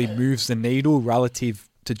that really moves the needle relative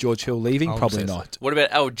to George Hill leaving? Probably not. What about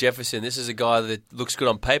Al Jefferson? This is a guy that looks good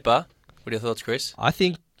on paper. What are your thoughts, Chris? I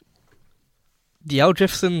think the Al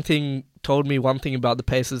Jefferson thing told me one thing about the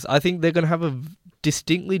Pacers. I think they're going to have a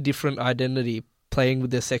distinctly different identity playing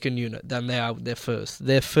with their second unit than they are with their first.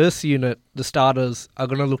 Their first unit, the starters, are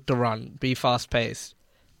going to look to run, be fast-paced.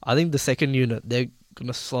 I think the second unit, they're going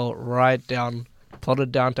to slow it right down, plot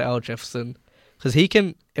it down to Al Jefferson.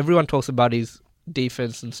 Because everyone talks about his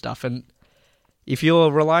defense and stuff, and if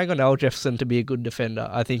you're relying on Al Jefferson to be a good defender,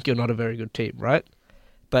 I think you're not a very good team, right?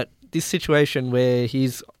 But this situation where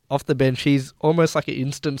he's off the bench, he's almost like an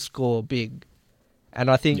instant score big. And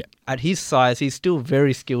I think at his size, he's still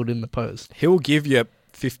very skilled in the post. He'll give you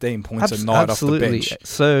 15 points a night off the bench.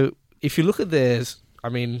 So if you look at theirs, I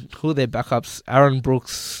mean, who are their backups? Aaron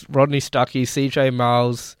Brooks, Rodney Stuckey, CJ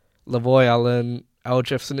Miles, Lavoy Allen, Al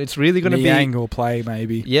Jefferson. It's really going to be... Niang will play,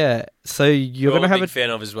 maybe. Yeah. So you're going to have a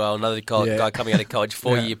fan of as well. Another guy coming out of college,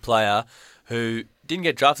 4-year player who didn't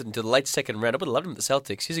get drafted until the late second round. I would have loved him at the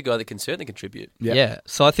Celtics. He's a guy that can certainly contribute. Yeah.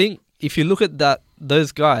 So I think if you look at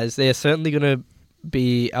those guys, they're certainly going to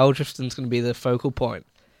be... Al Jefferson's going to be the focal point,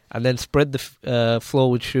 and then spread the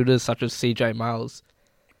floor with shooters such as CJ Miles.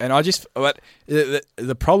 And I just... But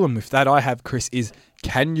the problem with that I have, Chris, is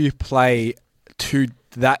can you play two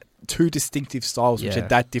distinctive styles which are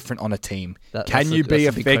that different on a team? Can you be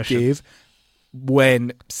effective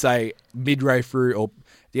when, say, midway through or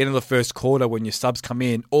the end of the first quarter when your subs come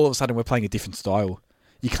in, all of a sudden we're playing a different style?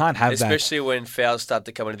 You can't have that. Especially when fouls start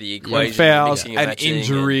to come into the equation. And fouls and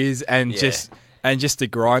injuries and just the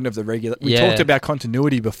grind of the regular... We talked about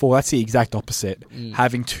continuity before. That's the exact opposite.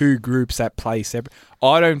 Having two groups that play separate.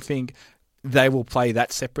 I don't think they will play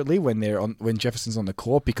that separately when Jefferson's on the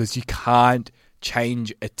court, because you can't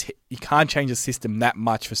change a system that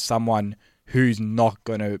much for someone who's not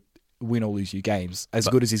going to win or lose you games as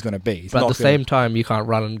good as he's going to be. But at the same time, you can't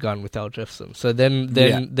run and gun with Al Jefferson. So then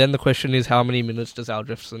the question is, how many minutes does Al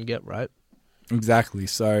Jefferson get, right? Exactly.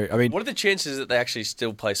 So, I mean... What are the chances that they actually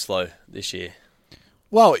still play slow this year?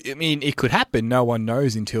 Well, I mean, it could happen. No one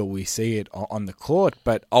knows until we see it on the court,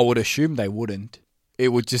 but I would assume they wouldn't. It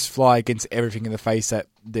would just fly against everything in the face that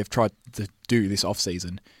they've tried to do this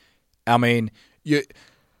offseason. I mean...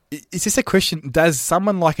 It's just a question, does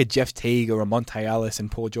someone like a Jeff Teague or a Monte Ellis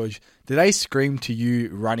and Paul George, do they scream to you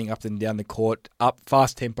running up and down the court, up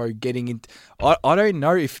fast tempo, getting in? I don't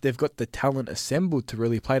know if they've got the talent assembled to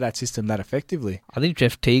really play that system that effectively. I think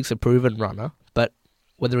Jeff Teague's a proven runner, but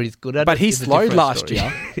whether he's good at but it he is slowed a last story.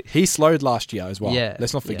 year. He slowed last year as well. Yeah,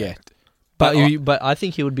 let's not forget. Yeah. But I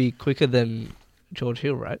think he would be quicker than George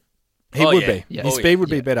Hill, right? He would be. Yeah. His speed would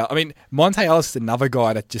be better. I mean, Monte Ellis is another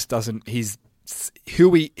guy that just doesn't...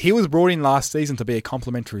 He was brought in last season to be a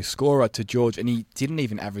complementary scorer to George, and he didn't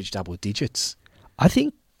even average double digits. I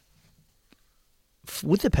think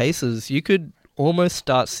with the Pacers, you could almost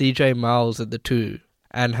start CJ Miles at the 2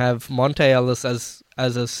 and have Monte Ellis as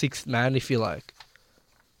a sixth man, if you like.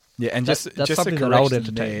 Yeah, and that's just something a that I would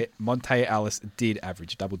correction entertain. there, Monte Ellis did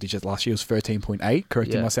average double digits last year. It was 13.8,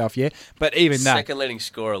 correcting myself, But even that... Second leading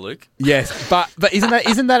scorer, Luke. Yes, but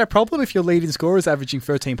isn't that a problem if your leading scorer is averaging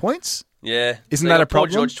 13 points? Yeah. Isn't that a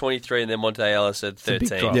problem? Paul George 23 and then Monte Ellis at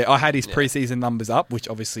 13. Yeah, I had his preseason numbers up, which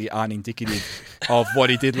obviously aren't indicative of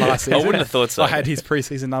what he did last season. I wouldn't have thought so. I had his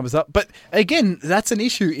preseason numbers up. But again, that's an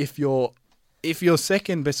issue if you're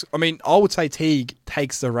second best... I mean, I would say Teague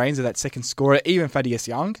takes the reins of that second scorer, even Thaddeus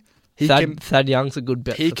Young. Thad Young's a good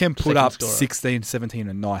bet. He can put up scorer. 16, 17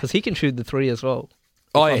 a night. Because he can shoot the 3 as well.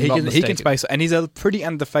 Oh, yeah, he can space. And he's a pretty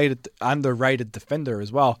underrated defender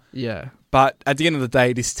as well. Yeah. But at the end of the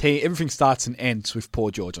day, this team, everything starts and ends with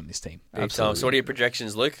Paul George on this team. Absolutely. So what are your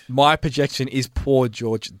projections, Luke? My projection is Paul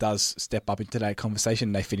George does step up into that conversation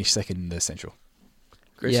and they finish second in the Central.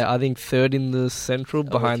 Chris? Yeah, I think third in the Central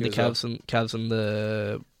behind the well. Cavs and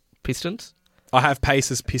the Pistons. I have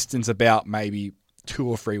Pacers Pistons about maybe 2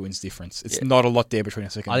 or 3 wins difference. It's not a lot there between a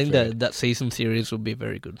second and third. that season series will be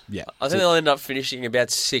very good. Yeah. I think they'll end up finishing about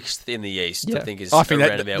 6th in the East. Yeah. I think is I think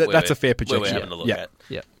around about that's a fair where we're projection. having a look Yeah. at.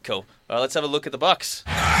 Yeah. Cool. All right, let's have a look at the Bucks.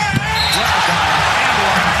 Giannis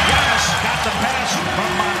got the pass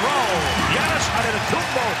from Monroe. Giannis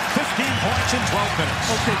Antetokounmpo, 15 points in 12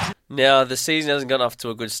 minutes. Okay. Now, the season hasn't gone off to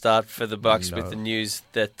a good start for the Bucks with the news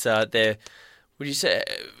that their, would you say,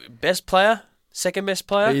 best player? Second best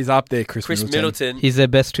player? He's up there, Chris Middleton. He's their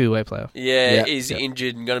best two-way player. Is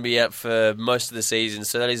injured and going to be out for most of the season.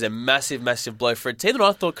 So that is a massive, massive blow for a team that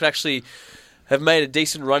I thought could actually have made a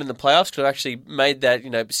decent run in the playoffs, could have actually made that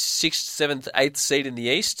 6th, 7th, 8th seed in the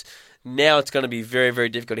East. Now it's going to be very, very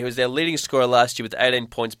difficult. He was their leading scorer last year with 18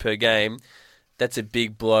 points per game. That's a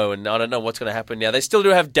big blow, and I don't know what's going to happen now. They still do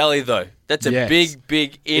have Delly, though. That's a big,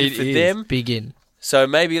 big in for them. Big in. So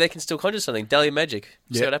maybe they can still conjure something. Delly Magic.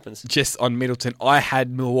 See what happens. Just on Middleton, I had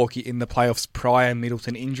Milwaukee in the playoffs prior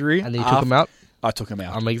Middleton injury. And you took him out? I took him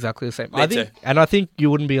out. I'm exactly the same. Me too. I think you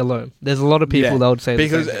wouldn't be alone. There's a lot of people that would say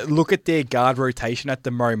because the same thing. Look at their guard rotation at the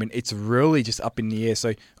moment. It's really just up in the air.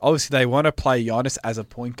 So obviously they want to play Giannis as a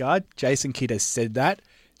point guard. Jason Kidd has said that.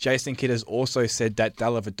 Jason Kidd has also said that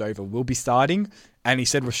Dellavedova will be starting, and he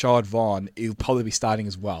said Rashad Vaughn will probably be starting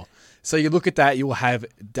as well. So you look at that, you will have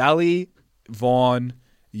Dally, Vaughn,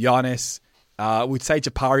 Giannis, we'd say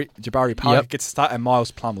Jabari Parker gets to start, and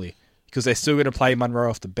Miles Plumlee, because they're still going to play Monroe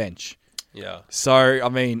off the bench. Yeah. So, I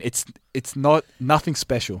mean, it's not nothing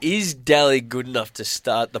special. Is Dally good enough to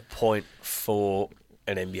start the point for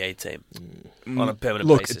an NBA team on a permanent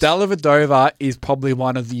basis? Look, Dellavedova is probably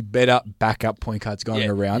one of the better backup point guards going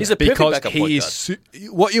around. He's a perfect because backup he point is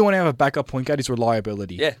what you want to have a backup point guard is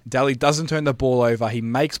reliability. Yeah. Dally doesn't turn the ball over. He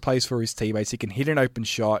makes plays for his teammates. He can hit an open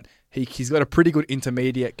shot. He's got a pretty good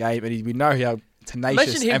intermediate game, and we know how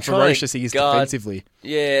tenacious and ferocious he is defensively.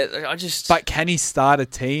 Yeah, But can he start a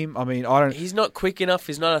team? I mean, He's not quick enough.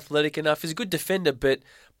 He's not athletic enough. He's a good defender, but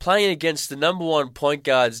playing against the number one point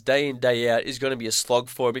guards day in, day out is going to be a slog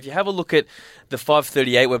for him. If you have a look at the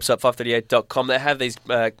 538 website, 538.com, they have these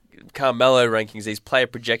Carmelo rankings, these player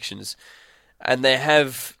projections, and they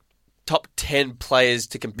have top 10 players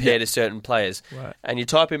to compare to certain players. Right. And you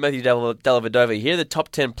type in Matthew Dellavedova, here are the top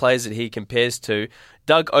 10 players that he compares to.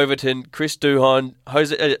 Doug Overton, Chris Duhon,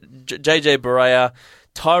 JJ Barea,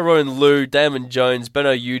 Tyrone Lue, Damon Jones,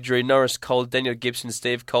 Beno Udrih, Norris Cole, Daniel Gibson,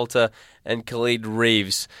 Steve Coulter, and Khalid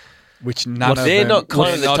Reeves. which none of them... They're not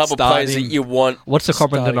kind of the not type of players that starting. you want. What's the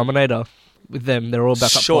common starting. denominator with them? They're all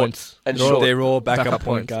backup Short points. and They're all- short. They're all backup backup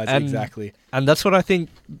point points. guards, And- exactly. And that's what I think.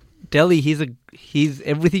 Delhi, he's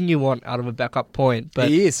everything you want out of a backup point, but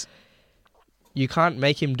He is. you can't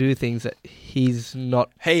make him do things that he's not.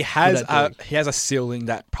 He has Good at doing. he has a ceiling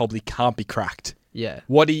that probably can't be cracked. Yeah,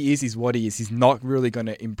 What he is what he is. He's not really going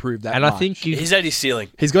to improve that and much. I think He's at his ceiling.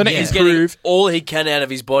 he's going to He's getting improve. all he can out of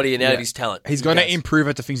his body and out Yeah. of his talent. He's He going to does. improve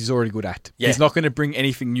at the things he's already good at. Yeah. He's not going to bring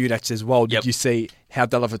anything new that says, well, did Yep. you see how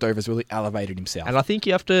Dellavedova's really elevated himself? and I think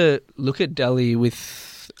you have to look at Delhi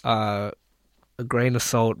with a grain of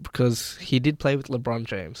salt because he did play with LeBron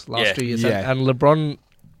James last Yeah. 2 years, Yeah. and LeBron.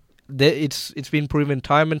 It's been proven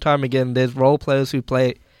time and time again. There's role players who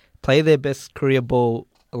play their best career ball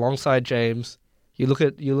alongside James. You look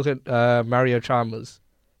at Mario Chalmers,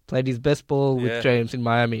 played his best ball with Yeah. James in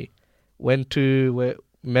Miami, went to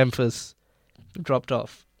Memphis, dropped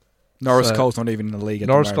off. Norris so- Cole's not even in the league at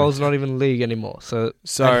Norris the moment. Cole's not even in the league anymore. So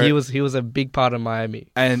So- and he was a big part of Miami.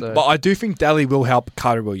 So- But I do think Daly will help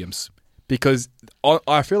Carter Williams because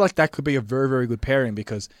I feel like that could be a very, very good pairing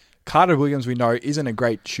because Carter Williams, we know, isn't a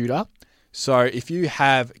great shooter. So if you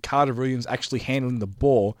have Carter Williams actually handling the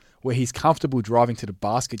ball where he's comfortable driving to the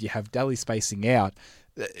basket, you have Daly spacing out.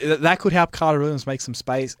 That could help Carter Williams make some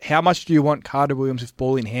space. How much do you want Carter Williams with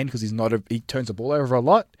ball in hand because he turns the ball over a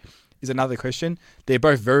lot is another question. They're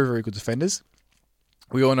both very, very good defenders.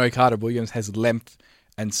 We all know Carter Williams has length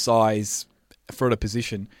and size for the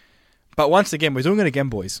position. But once again, we're doing it again,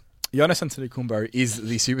 boys. Giannis Antetokounmpo is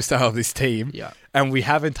the superstar of this team, Yeah. and we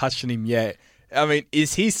haven't touched on him yet. I mean,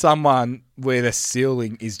 is he someone where the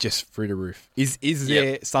ceiling is just through the roof? Is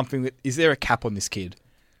there something? Is there a cap on this kid?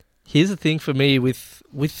 Here's the thing for me with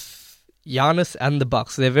Giannis and the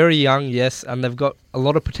Bucks. They're very young, yes, and they've got a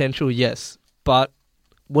lot of potential, yes. But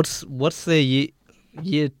what's their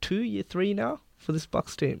year 2, year 3 now for this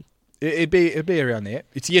Bucks team? It'd be around there.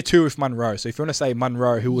 It's year 2 with Monroe. So if you want to say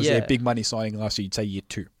Monroe, who was Yeah. their big money signing last year, you'd say year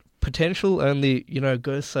 2. Potential only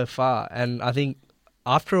goes so far, and I think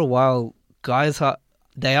after a while, guys are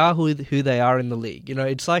who they are in the league.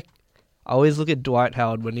 It's like I always look at Dwight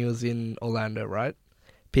Howard when he was in Orlando, right?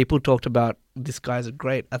 People talked about this guy's a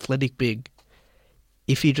great athletic big.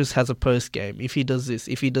 If he just has a post game, if he does this,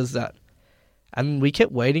 if he does that, and we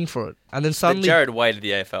kept waiting for it, and then The suddenly, Jared Wade of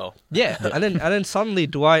the AFL. yeah, and then suddenly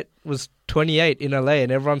Dwight was 28 in LA,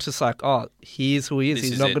 and everyone's just like, oh, he is who he is. This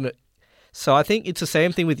He's is not it. gonna. So I think it's the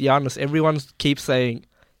same thing with Giannis. Everyone keeps saying,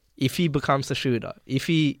 if he becomes a shooter, if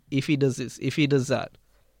he does this, if he does that,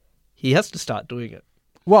 he has to start doing it.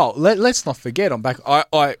 Well, let's not forget. I'm back.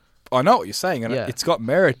 I know what you're saying, and Yeah. it's got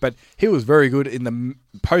merit. But he was very good in the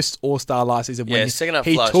post All Star last season when second half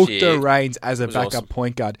he last took year the reins as a was backup awesome.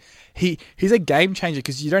 point guard. He's a game changer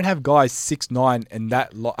because you don't have guys 6'9" and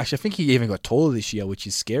that. Actually, I think he even got taller this year, which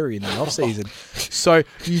is scary in the off season. So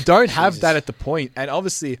you don't have that at the point, and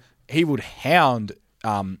obviously he would hound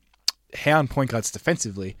point guards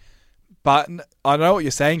defensively. But I know what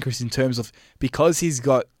you're saying, Chris, in terms of because he's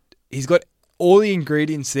got all the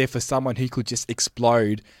ingredients there for someone who could just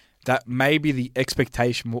explode. That maybe the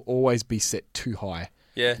expectation will always be set too high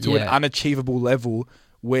Yeah. to an Yeah. unachievable level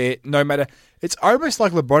where no matter... It's almost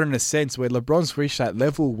like LeBron in a sense where LeBron's reached that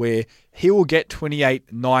level where he will get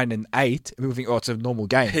 28, 9 and 8 and people think, oh, it's a normal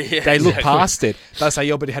game. Yeah, They look exactly. past it. They'll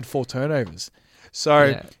say, but he had 4 turnovers. So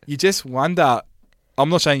Yeah. you just wonder... I'm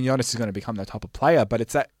not saying Giannis is going to become that type of player, but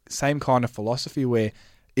it's that same kind of philosophy where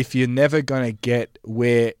if you're never going to get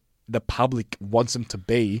where the public wants them to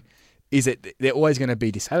be, is that they're always going to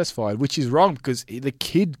be dissatisfied, which is wrong because the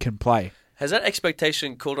kid can play. Has that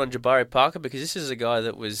expectation called on Jabari Parker? Because this is a guy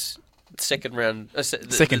that was second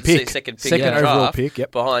pick overall pick,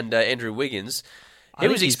 yep. behind Andrew Wiggins. He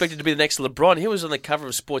was expected to be the next LeBron. He was on the cover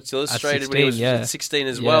of Sports Illustrated 16, when he was at 16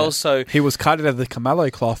 as well. So he was cut out of the Carmelo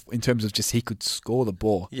cloth in terms of just he could score the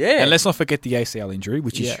ball. Yeah. And let's not forget the ACL injury,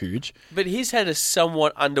 which is huge. But he's had a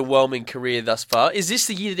somewhat underwhelming career thus far. Is this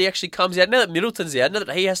the year that he actually comes out? Now that Middleton's out, now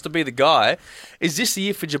that he has to be the guy, is this the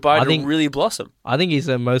year for Jabari to really blossom? I think he's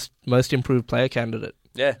a most improved player candidate.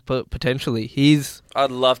 Yeah. But potentially. I'd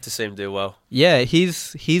love to see him do well. Yeah,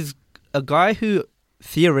 he's a guy who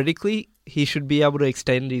theoretically he should be able to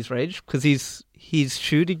extend his range because his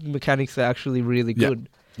shooting mechanics are actually really good.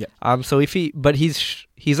 Yeah. So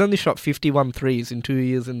he's only shot 51 threes in 2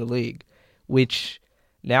 years in the league, which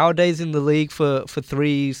nowadays in the league for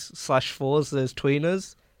 3/4s, those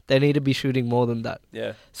tweeners, they need to be shooting more than that.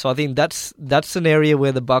 Yeah. So I think that's an area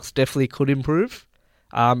where the Bucks definitely could improve.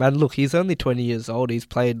 And look, he's only 20 years old. He's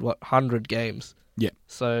played 100 games. Yeah.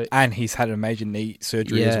 So and he's had a major knee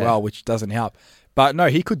surgery as well, which doesn't help. But no,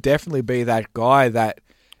 he could definitely be that guy that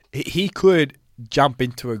he could jump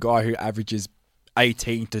into a guy who averages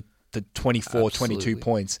 18 to 24, Absolutely. 22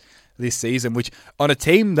 points this season, which on a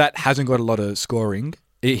team that hasn't got a lot of scoring,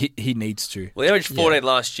 he needs to. Well, he averaged 14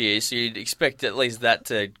 last year, so you'd expect at least that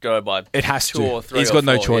to go by it has 2 to. or 3 He's or got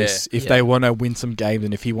no 4, choice. If they want to win some games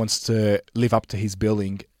and if he wants to live up to his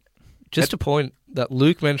billing. Just a point that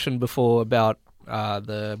Luke mentioned before about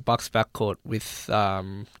the Bucks backcourt with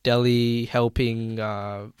Delly helping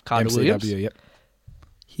Carter MCW, Williams.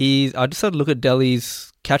 Yep. I just had a look at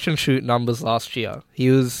Delly's catch and shoot numbers last year. He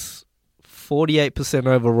was 48%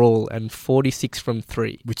 overall and 46 from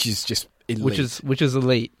 3, Which is just elite. which is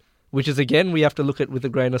elite. Which is again we have to look at with a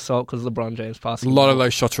grain of salt because LeBron James passing. A lot of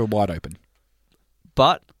those shots were wide open.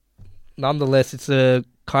 But nonetheless, it's a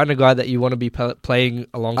kind of guy that you want to be playing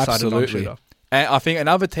alongside a non-shooter. And I think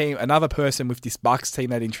another person with this Bucks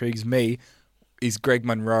team that intrigues me is Greg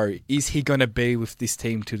Monroe. Is he going to be with this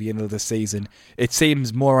team to the end of the season? It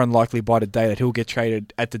seems more unlikely by the day that he'll get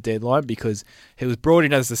traded at the deadline because he was brought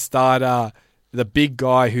in as the starter, the big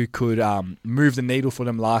guy who could move the needle for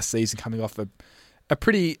them last season, coming off a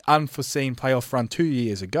pretty unforeseen playoff run 2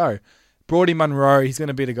 years ago. Brought in Monroe. He's going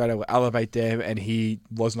to be the guy that will elevate them, and he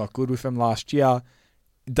was not good with them last year.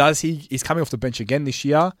 He's coming off the bench again this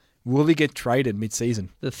year. Will he get traded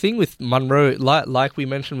mid-season? The thing with Monroe, like we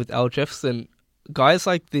mentioned with Al Jefferson, guys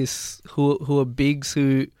like this who are bigs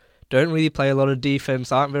who don't really play a lot of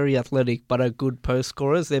defense, aren't very athletic, but are good post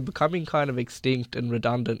scorers, they're becoming kind of extinct and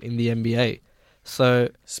redundant in the NBA. So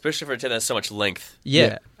especially for a team that has so much length.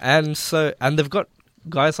 Yeah. And they've got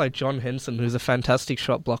guys like John Henson, who's a fantastic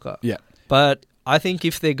shot blocker. Yeah. But I think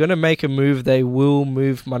if they're going to make a move, they will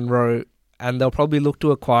move Monroe, and they'll probably look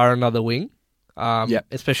to acquire another wing.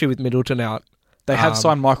 Especially with Middleton out. They have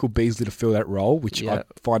signed Michael Beasley to fill that role, which I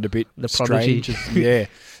find a bit strange. Yeah,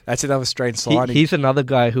 that's another strange signing. He's another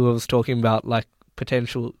guy who I was talking about, like,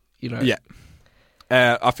 potential, Yeah.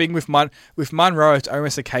 I think with Monroe, it's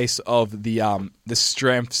almost a case of the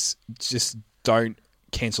strengths just don't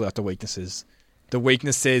cancel out the weaknesses. The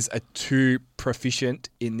weaknesses are too proficient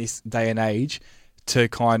in this day and age to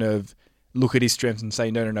kind of look at his strengths and say,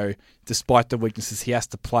 no, despite the weaknesses, he has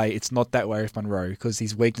to play. It's not that way with Monroe because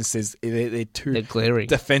his weaknesses, they're glaring.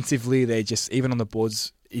 Defensively, they're just, even on the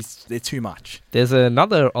boards, they're too much. There's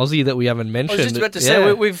another Aussie that we haven't mentioned. I was just about to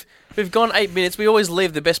say, we've gone 8 minutes. We always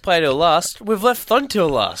leave the best player till last. We've left Thon till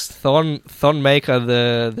last. Thon Maker,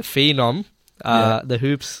 the phenom, the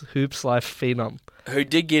hoops life phenom. Who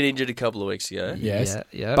did get injured a couple of weeks ago. Yes.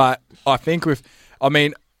 Yeah. But I think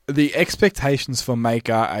the expectations for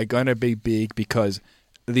Maker are going to be big because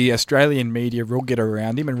the Australian media will get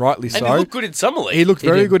around him, and rightly so. And he looked good in Summer League. He looked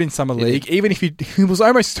very good in Summer League. Even if he was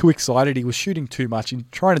almost too excited, he was shooting too much and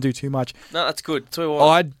trying to do too much. No, that's good.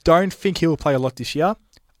 I don't think he'll play a lot this year.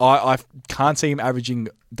 I can't see him averaging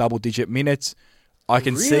double-digit minutes. I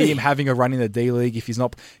can see him having a run in the D-League if he's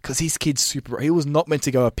not... Because his kid's super... He was not meant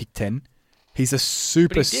to go a pick 10. He's a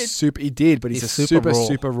super... He did, but he's a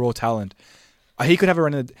super raw talent. He could have a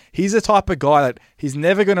run in the... He's the type of guy that he's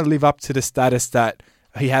never going to live up to the status that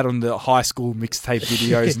he had on the high school mixtape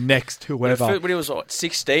videos next to whatever. When he was,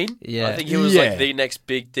 16? Yeah. I think he was like the next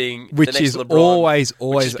big thing. Which the next is LeBron, always...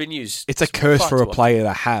 Which has been used. It's a curse for a player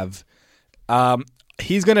to have.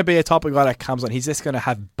 he's going to be a type of guy that comes on. He's just going to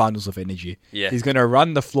have bundles of energy. Yeah. He's going to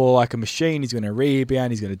run the floor like a machine. He's going to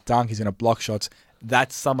rebound. He's going to dunk. He's going to block shots.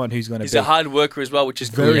 That's someone who's going to He's be a hard worker as well, which is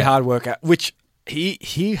very good. hard worker. Which he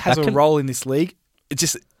has That a can- role in this league. It's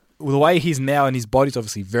just the way he's now, and his body's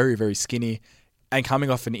obviously very, very skinny, and coming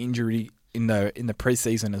off an injury in the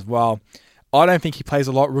preseason as well. I don't think he plays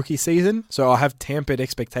a lot rookie season, so I have tempered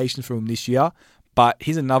expectations for him this year. But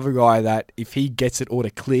he's another guy that if he gets it all to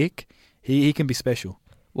click, he can be special.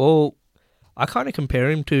 Well, I kind of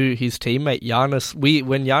compare him to his teammate Giannis.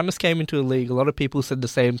 When Giannis came into the league, a lot of people said the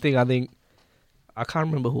same thing. I can't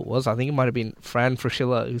remember who it was. I think it might have been Fran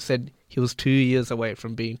Fraschilla who said he was 2 years away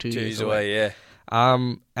from being 2 years away. Yeah.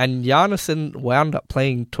 And Giannis wound up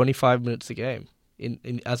playing 25 minutes a game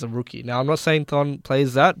in as a rookie. Now, I'm not saying Thon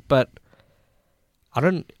plays that, but I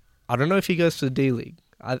don't know if he goes to the D League.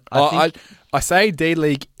 I say D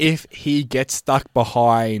League if he gets stuck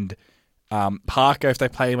behind Parker, if they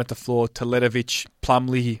play him at the floor, Teletovic,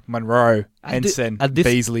 Plumlee, Monroe, Henson,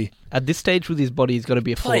 Beasley. At this stage with his body, he's got to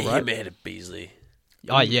be a four, Play right? him ahead of Beasley.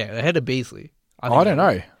 Oh, yeah, ahead of Beasley. I don't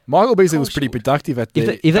know. Michael Beasley was pretty Should. productive at the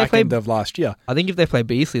If they back play- end of last year. I think if they play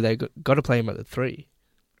Beasley, they've got to play him at the 3.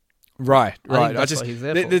 Right. that's what he's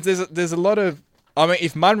there for. There's a lot of. I mean,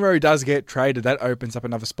 if Monroe does get traded, that opens up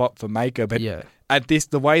another spot for Maker. But Yeah. at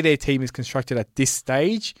the way their team is constructed at this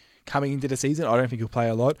stage, coming into the season, I don't think he'll play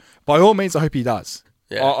a lot. By all means, I hope he does.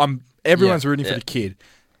 Yeah. Everyone's rooting Yeah. for the kid.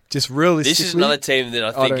 Just realistically, This is another team that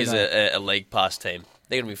I think don't is know. a league pass team.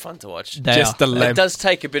 They're going to be fun to watch. They just are. the It length. does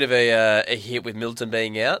take a bit of a hit with Milton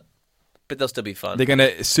being out, but they'll still be fun. There's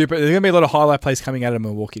gonna be a lot of highlight plays coming out of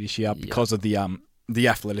Milwaukee this year because of the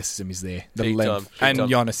athleticism is there, the Big length, time, and big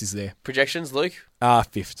time. Giannis is there. Projections, Luke?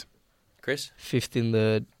 Fifth Chris? 5th in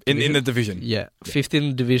the in division. the division. Yeah, 5th in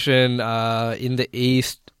the division. In the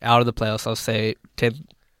East, out of the playoffs, I'll say 10th.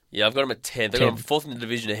 Yeah, I've got them at 10th. I've got them 4th in the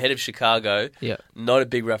division, ahead of Chicago. Yeah. Not a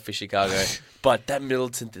big rap for Chicago. But that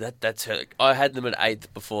Middleton, that's hurt. I had them at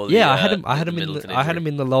 8th before the Yeah, I had him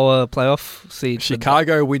in the lower playoff seed.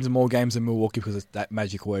 Chicago wins more games than Milwaukee because that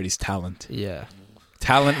magic word is talent. Yeah.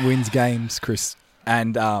 Talent wins games, Chris.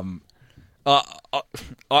 And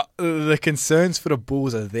the concerns for the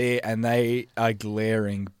Bulls are there, and they are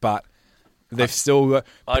glaring. But they've still got.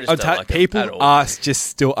 I just don't like them people at all. are just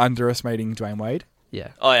still underestimating Dwayne Wade. Yeah.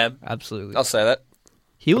 I am. Absolutely. I'll say that.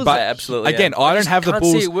 He was But I absolutely again, am. I don't just have the can't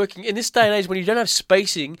Bulls. see it working. In this day and age, when you don't have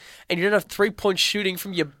spacing and you don't have three-point shooting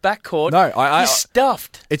from your backcourt, No, you're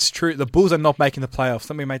stuffed. It's true. The Bulls are not making the playoffs.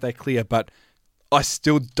 Let me make that clear. But I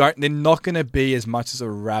still don't. They're not going to be as much as a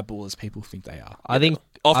rabble as people think they are. I think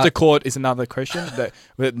Off the court is another question that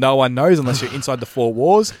no one knows unless you're inside the four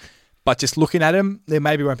walls. But just looking at them, they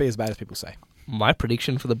maybe won't be as bad as people say. my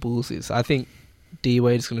prediction for the Bulls is I think D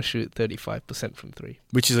Wade is going to shoot 35% from 3.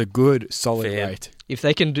 Which is a good, solid Fair. rate. If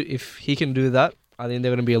he can do that, I think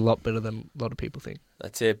they're going to be a lot better than a lot of people think.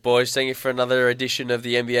 That's it, boys. Thank you for another edition of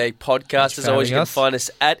the NBA podcast. Thanks As for always, you having can us. find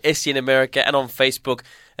us at SCN America and on Facebook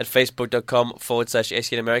at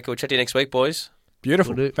facebook.com/SCN America. We'll chat to you next week, boys.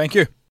 Beautiful. Will do. Thank you.